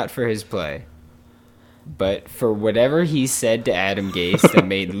 Not for his play. But for whatever he said to Adam Gase that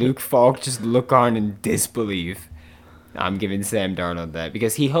made Luke Falk just look on in disbelief, I'm giving Sam Darnold that.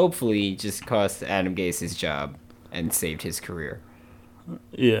 Because he hopefully just cost Adam Gase his job and saved his career.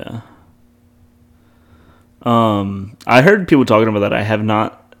 Yeah. I heard people talking about that. I have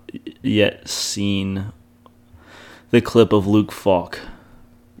not yet seen the clip of Luke Falk.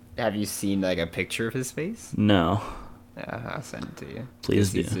 Have you seen like a picture of his face? No. Yeah, I'll send it to you. Please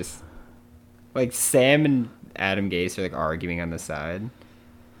 'Cause he's do. just like Sam and Adam Gase are like arguing on the side,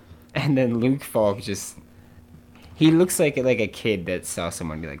 and then Luke Falk he looks like a kid that saw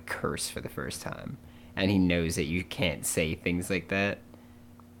someone like curse for the first time, and he knows that you can't say things like that,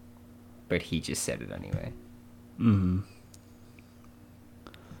 but he just said it anyway. Mm-hmm.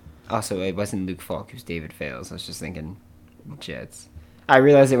 Also, it wasn't Luke Falk, it was David Fales. I was just thinking Jets. I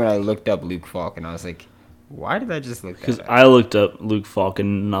realized it when I looked up Luke Falk, and I was like, why did I just look that Because up? I looked up Luke Falk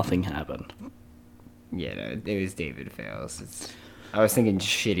and nothing happened. Yeah, no, it was David Fales. I was thinking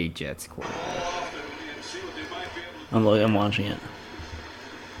shitty Jets quarterback. I'm watching it.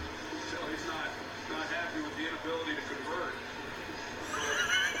 He's not happy with the inability to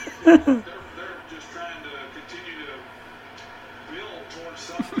convert. They're just trying to continue to build towards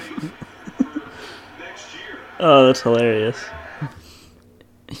something for next year. Oh, that's hilarious.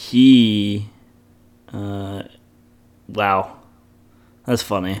 Wow. That's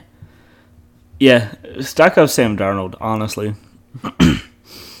funny. Yeah, stock up Sam Darnold, honestly.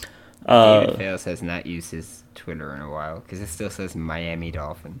 David Fales has not used his Twitter in a while because it still says Miami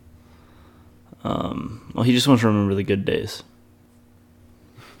Dolphin. Well, he just wants to remember the good days.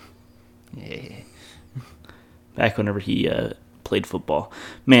 Yeah. Back whenever he played football.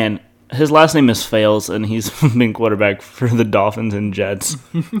 Man, his last name is Fales, and he's been quarterback for the Dolphins and Jets.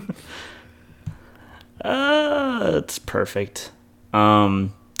 It's perfect.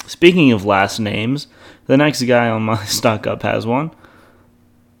 Speaking of last names, the next guy on my stock up has one.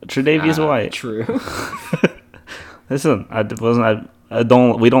 Tre'Davious White. True. Listen,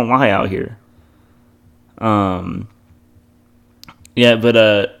 we don't lie out here. Yeah,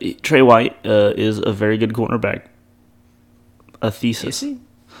 but Trey White is a very good cornerback. A thesis. Is he?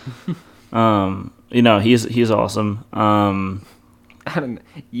 He's awesome. I don't know.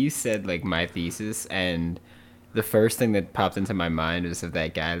 You said like my thesis, and the first thing that popped into my mind was of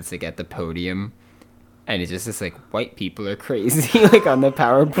that guy that's like at the podium, and it's just like white people are crazy, like on the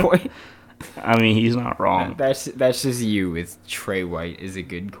PowerPoint. I mean, he's not wrong. That's just you with Trey White is a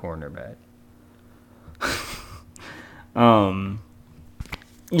good cornerback.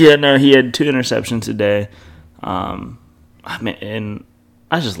 Yeah, no, he had 2 interceptions today. And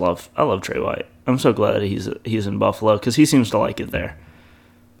I love Trey White. I'm so glad that he's in Buffalo because he seems to like it there.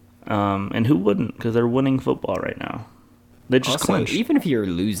 And who wouldn't? Because they're winning football right now. They just Also, clinched. even if you're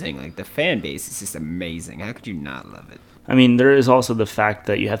losing, like the fan base is just amazing. How could you not love it? I mean, there is also the fact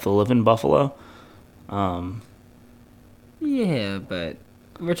that you have to live in Buffalo. Yeah, but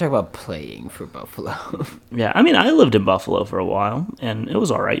we're talking about playing for Buffalo. Yeah, I mean, I lived in Buffalo for a while, and it was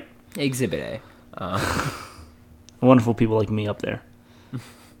all right. Exhibit A. Wonderful people like me up there.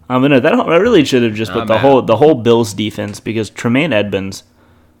 But no, that really should have just put I'm out. the whole Bills defense because Tremaine Edmonds,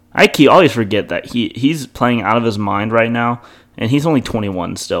 I always forget that he's playing out of his mind right now, and he's only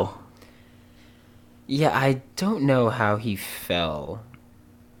 21 still. Yeah, I don't know how he fell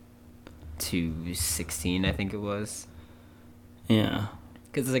to 16, I think it was. Yeah.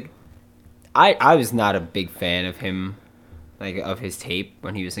 Because, like, I was not a big fan of him, like of his tape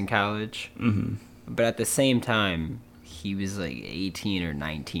when he was in college. Mm-hmm. But at the same time, he was like 18 or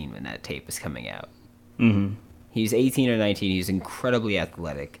 19 when that tape was coming out. Mm-hmm. He was 18 or 19. He was incredibly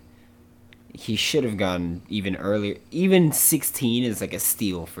athletic. He should have gone even earlier. Even 16 is like a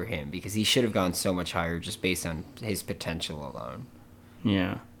steal for him because he should have gone so much higher just based on his potential alone.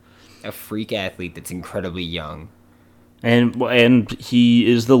 Yeah. A freak athlete that's incredibly young. And he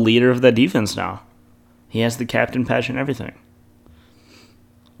is the leader of that defense now. He has the captain patch and everything.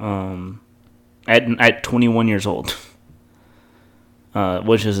 At 21 years old,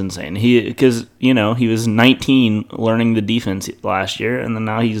 which is insane. He was 19 learning the defense last year, and then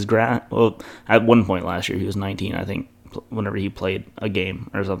now he's at one point last year he was 19, I think, whenever he played a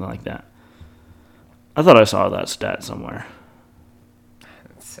game or something like that. I thought I saw that stat somewhere.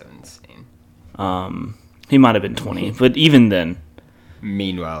 That's so insane. He might have been 20, but even then.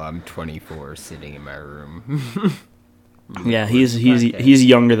 Meanwhile, I'm 24, sitting in my room. Yeah, he's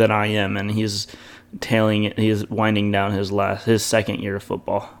younger than I am, and he's winding down his second year of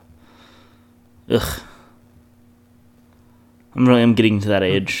football. Ugh. I'm getting to that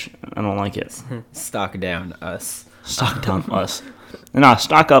age. I don't like it. Stock down us. Stock down us. No,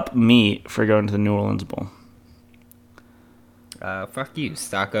 stock up me for going to the New Orleans Bowl. Fuck you.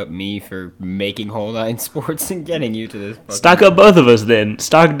 Stock up me for making Whole Nine Sports and getting you to this. Stock up both of us then.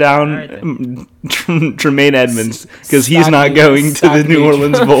 Stock down right, Tremaine Edmonds because he's not going to the New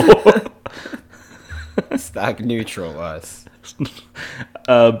Orleans Bowl. Stock neutral us.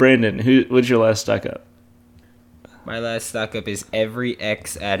 Brandon, what's your last stock up? My last stock up is every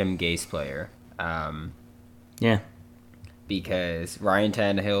ex-Adam Gase player. Yeah. Because Ryan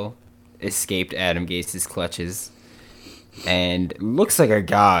Tannehill escaped Adam Gase's clutches and looks like a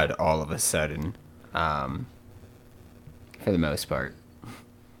god all of a sudden, for the most part.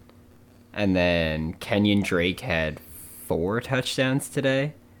 And then Kenyon Drake had 4 touchdowns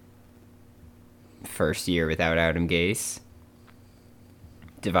today. First year without Adam Gase.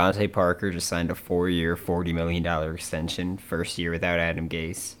 Devontae Parker just signed a 4-year, $40 million extension. First year without Adam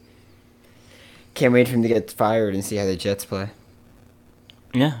Gase. Can't wait for him to get fired and see how the Jets play.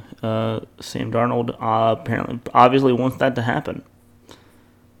 Yeah, Sam Darnold obviously wants that to happen.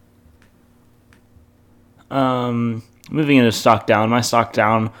 Moving into stock down, my stock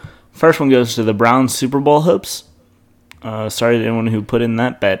down. First one goes to the Browns Super Bowl hopes. Sorry to anyone who put in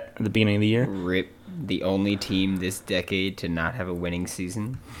that bet at the beginning of the year. RIP, the only team this decade to not have a winning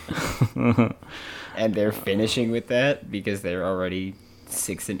season. And they're finishing with that because they're already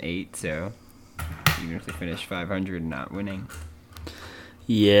 6-8, so even if they finish 500 not winning.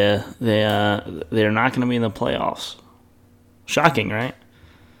 Yeah, they're not going to be in the playoffs. Shocking, right?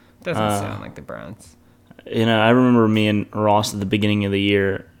 Doesn't sound like the Browns. I remember me and Ross at the beginning of the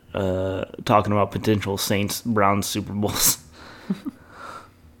year talking about potential Saints-Browns Super Bowls.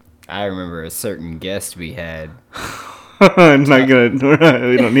 I remember a certain guest we had. I'm not gonna.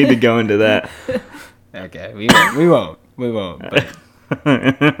 We don't need to go into that. Okay, we won't. But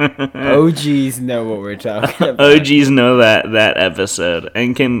OGs know what we're talking about. OGs know that episode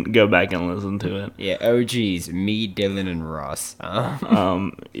and can go back and listen to it. Yeah, OGs, me, Dylan, and Ross.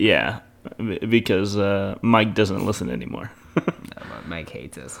 Yeah, because Mike doesn't listen anymore. No, Mike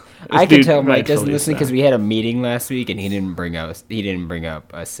hates us. I can tell Mike doesn't listen because we had a meeting last week and he didn't bring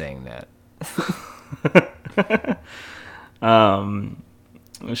up us saying that.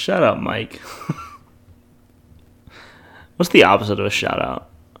 Shout out, Mike. What's the opposite of a shout out?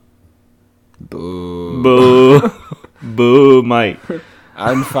 Boo. Boo. Boo, Mike.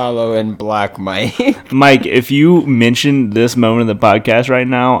 Unfollow and block Mike. Mike, if you mention this moment of the podcast right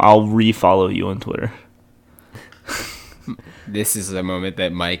now, I'll refollow you on Twitter. This is the moment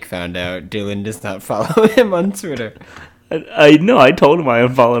that Mike found out Dylan does not follow him on Twitter. I know. I told him I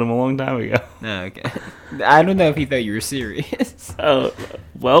unfollowed him a long time ago. Oh, okay. I don't know if he thought you were serious.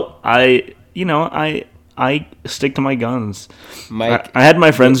 Well, I stick to my guns. Mike, I had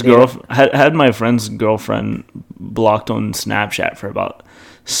my friend's had my friend's girlfriend blocked on Snapchat for about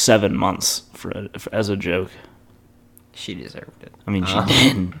 7 months as a joke. She deserved it. I mean, she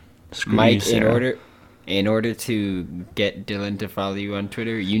did. Screw Mike, you, in order to get Dylan to follow you on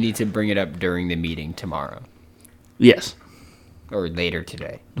Twitter, you need to bring it up during the meeting tomorrow. Yes. Or later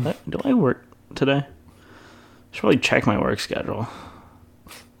today. Do I work today? I should probably check my work schedule.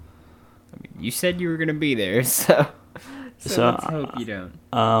 I mean, you said you were going to be there, so let's hope you don't.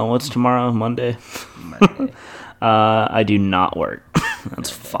 What's tomorrow? Monday? Monday. I do not work. That's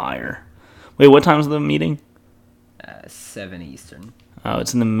fire. Wait, what time's the meeting? 7 Eastern. Oh,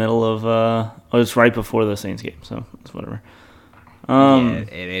 it's in the middle of... it's right before the Saints game, so it's whatever.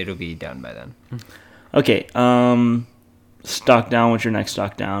 It'll be done by then. Okay. Stock down. What's your next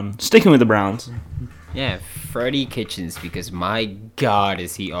stock down? Sticking with the Browns. Yeah, Freddie Kitchens, because my God,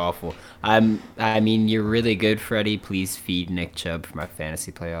 is he awful. I mean, you're really good, Freddie. Please feed Nick Chubb for my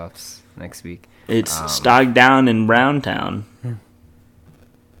fantasy playoffs next week. It's stock down in Browntown.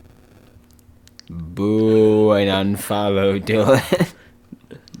 Boo and unfollow Dylan.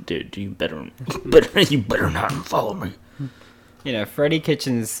 Dude, you better not unfollow me. You know, Freddie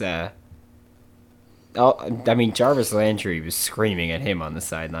Kitchens, Jarvis Landry was screaming at him on the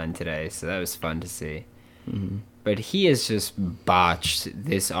sideline today, so that was fun to see. Mm-hmm. But he has just botched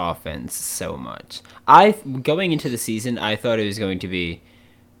this offense so much. Going into the season, I thought it was going to be,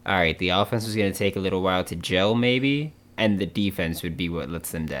 all right, the offense was going to take a little while to gel maybe, and the defense would be what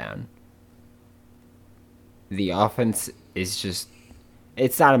lets them down. The offense is just,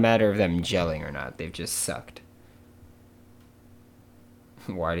 it's not a matter of them gelling or not. They've just sucked.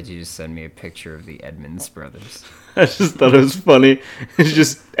 Why did you just send me a picture of the Edmonds brothers? I just thought it was funny. It's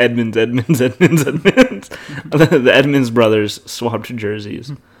just Edmonds. The Edmonds brothers swapped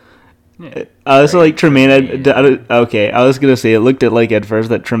jerseys. Yeah. I also like Tremaine. Okay, I was going to say, it looked at first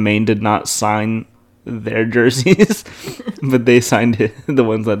that Tremaine did not sign their jerseys, but they signed the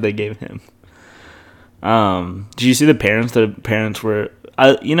ones that they gave him. Did you see the parents? The parents were...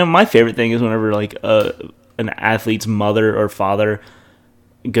 my favorite thing is whenever an athlete's mother or father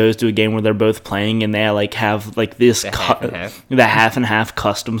goes to a game where they're both playing and they have this the half and half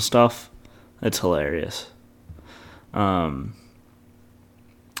custom stuff. It's hilarious. But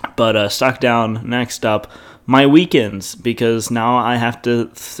stock down. Next up, my weekends, because now I have to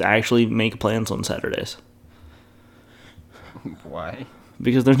actually make plans on Saturdays. Why?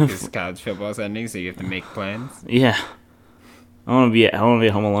 Because there's no because college football's ending, so you have to make plans. Yeah, I want to be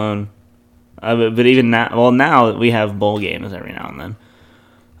home alone. But even now we have bowl games every now and then.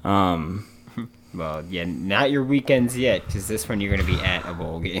 Well, yeah, not your weekends yet, because this one you're going to be at a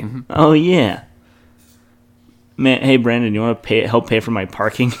bowl game. Oh yeah, man. Hey Brandon, you want to help pay for my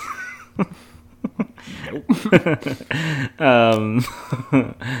parking? Nope.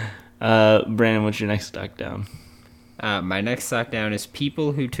 Brandon, what's your next stock down? My next stock down is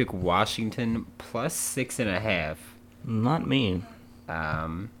people who took Washington plus 6.5. Not me.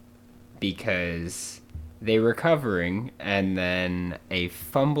 Because they were covering, and then a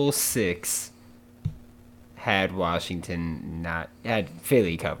fumble 6 had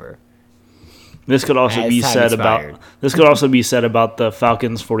Philly cover. This could also be said about the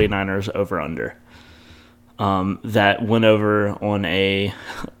Falcons 49ers over under. That went over on a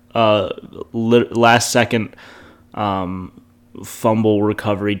last second fumble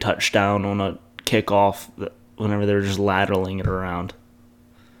recovery touchdown on a kickoff whenever they were just lateraling it around.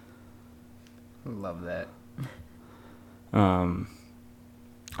 Love that.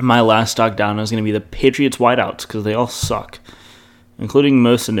 My last stock down is going to be the Patriots wideouts because they all suck, including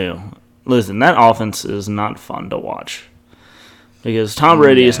Mo Sanu. Listen, that offense is not fun to watch because Tom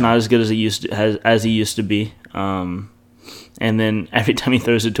Brady is not as good as he used to be. And then every time he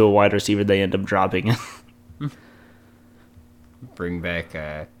throws it to a wide receiver, they end up dropping it. Bring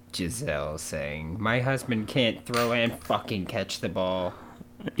back Giselle saying, "My husband can't throw and fucking catch the ball."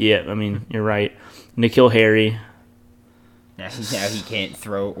 Yeah, I mean, you're right. N'Keal Harry. Now he can't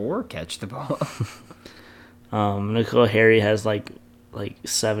throw or catch the ball. N'Keal Harry has like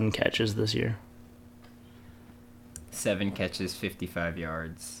 7 catches this year. 7 catches, 55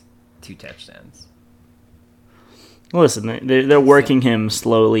 yards, 2 touchdowns. Listen, they're working him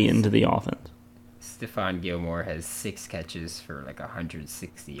slowly into the offense. Stephon Gilmore has 6 catches for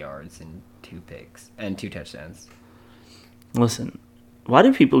 160 yards and 2 picks and 2 touchdowns. Listen, why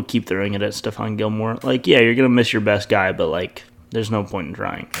do people keep throwing it at Stephon Gilmore? Yeah, you're gonna miss your best guy, but there's no point in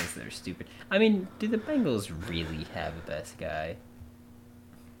trying. Because they're stupid. I mean, do the Bengals really have a best guy?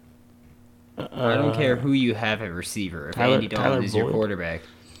 I don't care who you have at receiver. If Andy Dalton is your quarterback,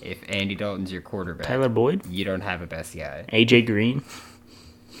 Tyler Boyd, you don't have a best guy. AJ Green.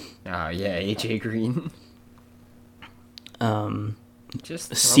 Oh yeah, AJ Green.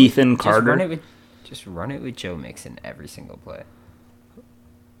 Just Sethan Carter. Just run it with Joe Mixon every single play.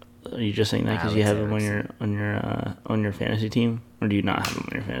 Are you just saying that because you have him on your fantasy team, or do you not have him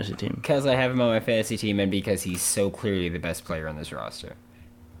on your fantasy team? Because I have him on my fantasy team, and because he's so clearly the best player on this roster.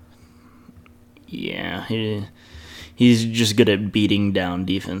 Yeah, he's just good at beating down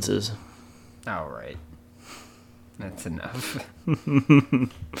defenses. All right, that's enough.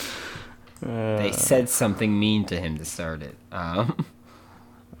 They said something mean to him to start it.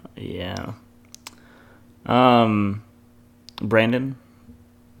 Yeah. Brandon,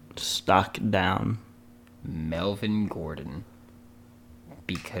 stock down. Melvin Gordon.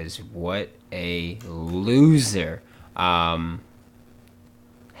 because what a loser.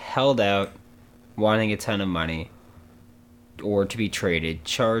 Held out, wanting a ton of money, or to be traded.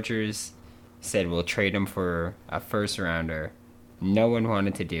 Chargers said we'll trade him for a first rounder. No one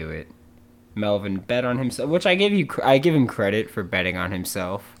wanted to do it. Melvin bet on himself, which I give him credit for betting on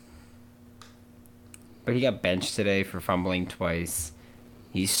himself. But he got benched today for fumbling twice.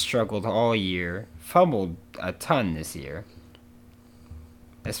 He's struggled all year, fumbled a ton this year.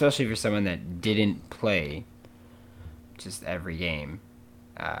 Especially for someone that didn't play just every game.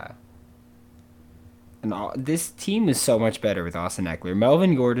 This team is so much better with Austin Eckler.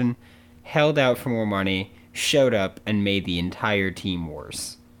 Melvin Gordon held out for more money, showed up, and made the entire team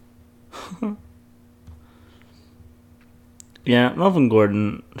worse. Yeah, Melvin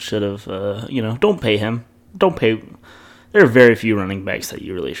Gordon should have, don't pay him. Don't pay. There are very few running backs that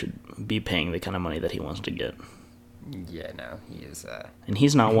you really should be paying the kind of money that he wants to get. Yeah, no, he is. And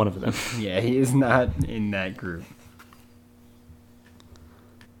he's not one of them. Yeah, he is not in that group.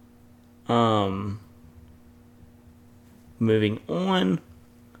 Moving on.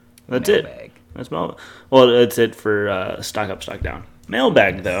 That's Mailbag. it. That's Well, that's it for stock up, stock down.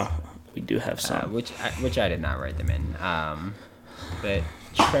 Mailbag, though. We do have some. Which I did not write them in. But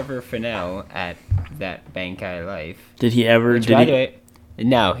Trevor Fennell at That Bank I Life. Did he ever?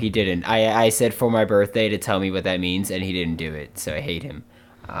 No, he didn't. I said for my birthday to tell me what that means, and he didn't do it, so I hate him.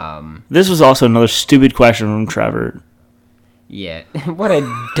 This was also another stupid question from Trevor. Yeah, what a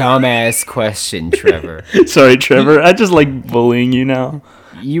dumbass question, Trevor. Sorry, Trevor. I just like bullying you now.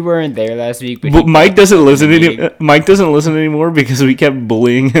 You weren't there last week, but Mike doesn't listen. Mike doesn't listen anymore because we kept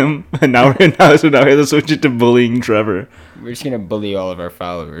bullying him, and now we have to switch it to bullying Trevor. We're just gonna bully all of our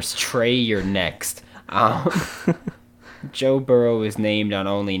followers. Trey, you're next. Joe Burrow was named on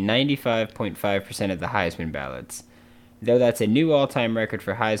only 95.5% of the Heisman ballots. Though that's a new all-time record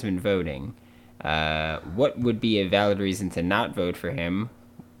for Heisman voting, what would be a valid reason to not vote for him?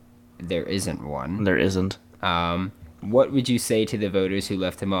 There isn't one. There isn't. What would you say to the voters who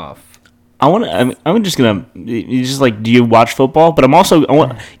left him off? I'm just gonna. You just like, do you watch football? But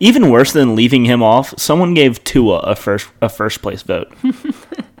even worse than leaving him off. Someone gave Tua a first place vote.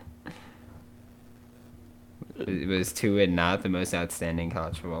 Was Tua not the most outstanding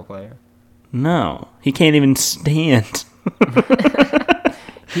college football player? No, he can't even stand.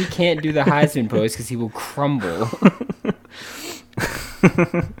 He can't do the Heisman pose because he will crumble.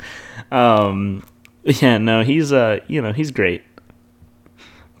 Yeah, no, he's great,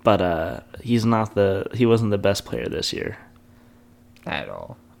 but he wasn't the best player this year at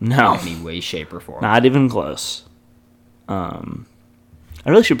all. No, in any way, shape, or form. Not even close. I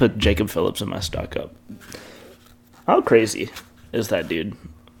really should put Jacob Phillips in my stock up. How crazy is that dude?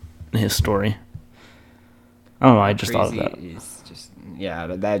 His story. I don't know. I just thought of that. Yeah,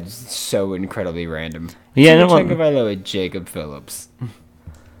 that's so incredibly random. Yeah, with Jacob Phillips.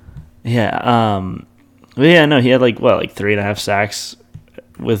 Yeah. Yeah. No, he had like 3.5 sacks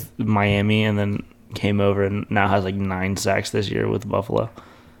with Miami, and then came over and now has 9 sacks this year with Buffalo.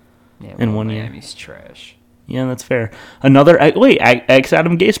 Yeah, in 1 year. Miami's trash. Yeah, that's fair. Another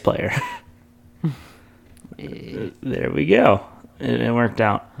ex-Adam Gase player. There we go. It worked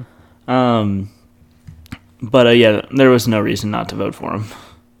out. But yeah, there was no reason not to vote for him.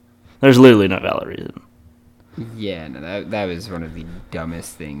 There's literally no valid reason. Yeah, no, that was one of the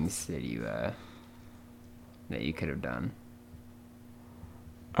dumbest things that you could have done.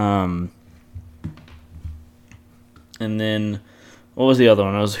 And then what was the other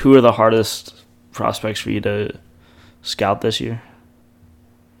one? It was, who are the hardest prospects for you to scout this year?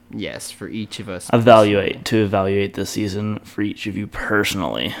 Yes, for each of us. Evaluate this season for each of you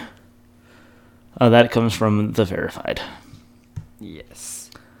personally. That comes from The Verified. Yes.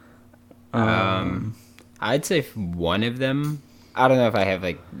 I'd say one of them. I don't know if I have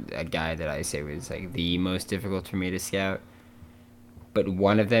a guy that I say was the most difficult for me to scout, but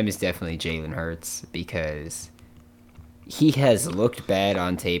one of them is definitely Jalen Hurts, because he has looked bad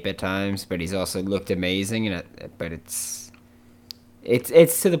on tape at times, but he's also looked amazing. But it's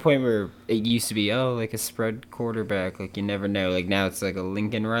to the point where it used to be a spread quarterback, you never know. Now it's a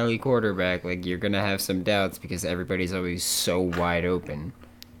Lincoln Riley quarterback. You're gonna have some doubts because everybody's always so wide open.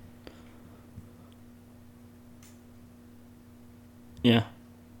 Yeah.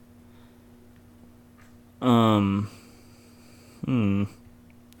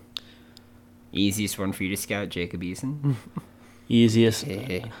 Easiest one for you to scout, Jacob Eason. Easiest.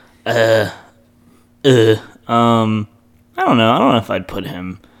 I don't know. I don't know if I'd put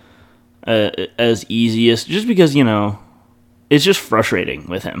him as easiest, just because it's just frustrating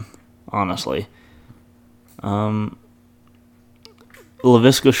with him, honestly.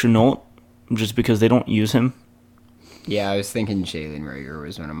 Laviska Shenault, just because they don't use him. Yeah, I was thinking Jalen Rager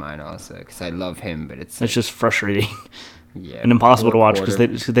was one of mine also, because I love him, but it's It's just frustrating yeah, and impossible to poor watch because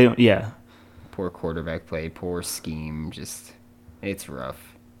they don't. Yeah. poor quarterback play, poor scheme, just it's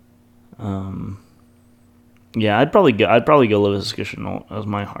rough. Yeah, I'd probably go Laviska Shenault as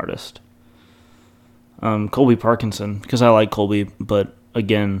my hardest. Colby Parkinson, because I like Colby, but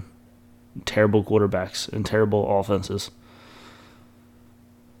again, terrible quarterbacks and terrible offenses.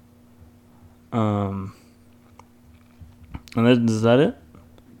 And is that it?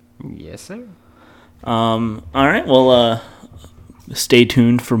 Yes, sir. All right. Well, stay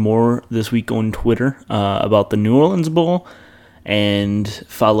tuned for more this week on Twitter about the New Orleans Bowl. And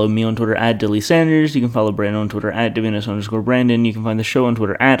follow me on Twitter at Dilly Sanders. You can follow Brandon on Twitter at WNS_Brandon. You can find the show on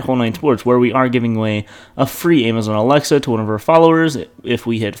Twitter at Whole Nine Sports, where we are giving away a free Amazon Alexa to one of our followers if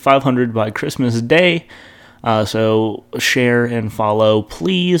we hit 500 by Christmas Day. So share and follow,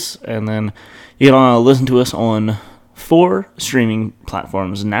 please. And then you can listen to us on 4 streaming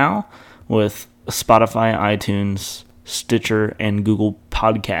platforms now with Spotify, iTunes, Stitcher, and Google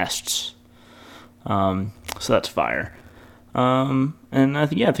Podcasts. So that's fire. And I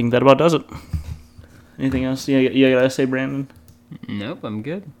think that about does it. Anything else you gotta say, Brandon? Nope, I'm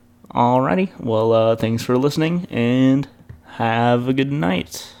good. Alrighty. Well, thanks for listening, and have a good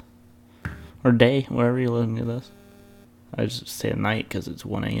night. Or day, wherever you're listening to this. I just say night because it's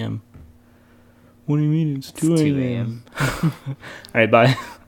 1 a.m. What do you mean it's 2 a.m.? It's 2 a.m. Alright, bye.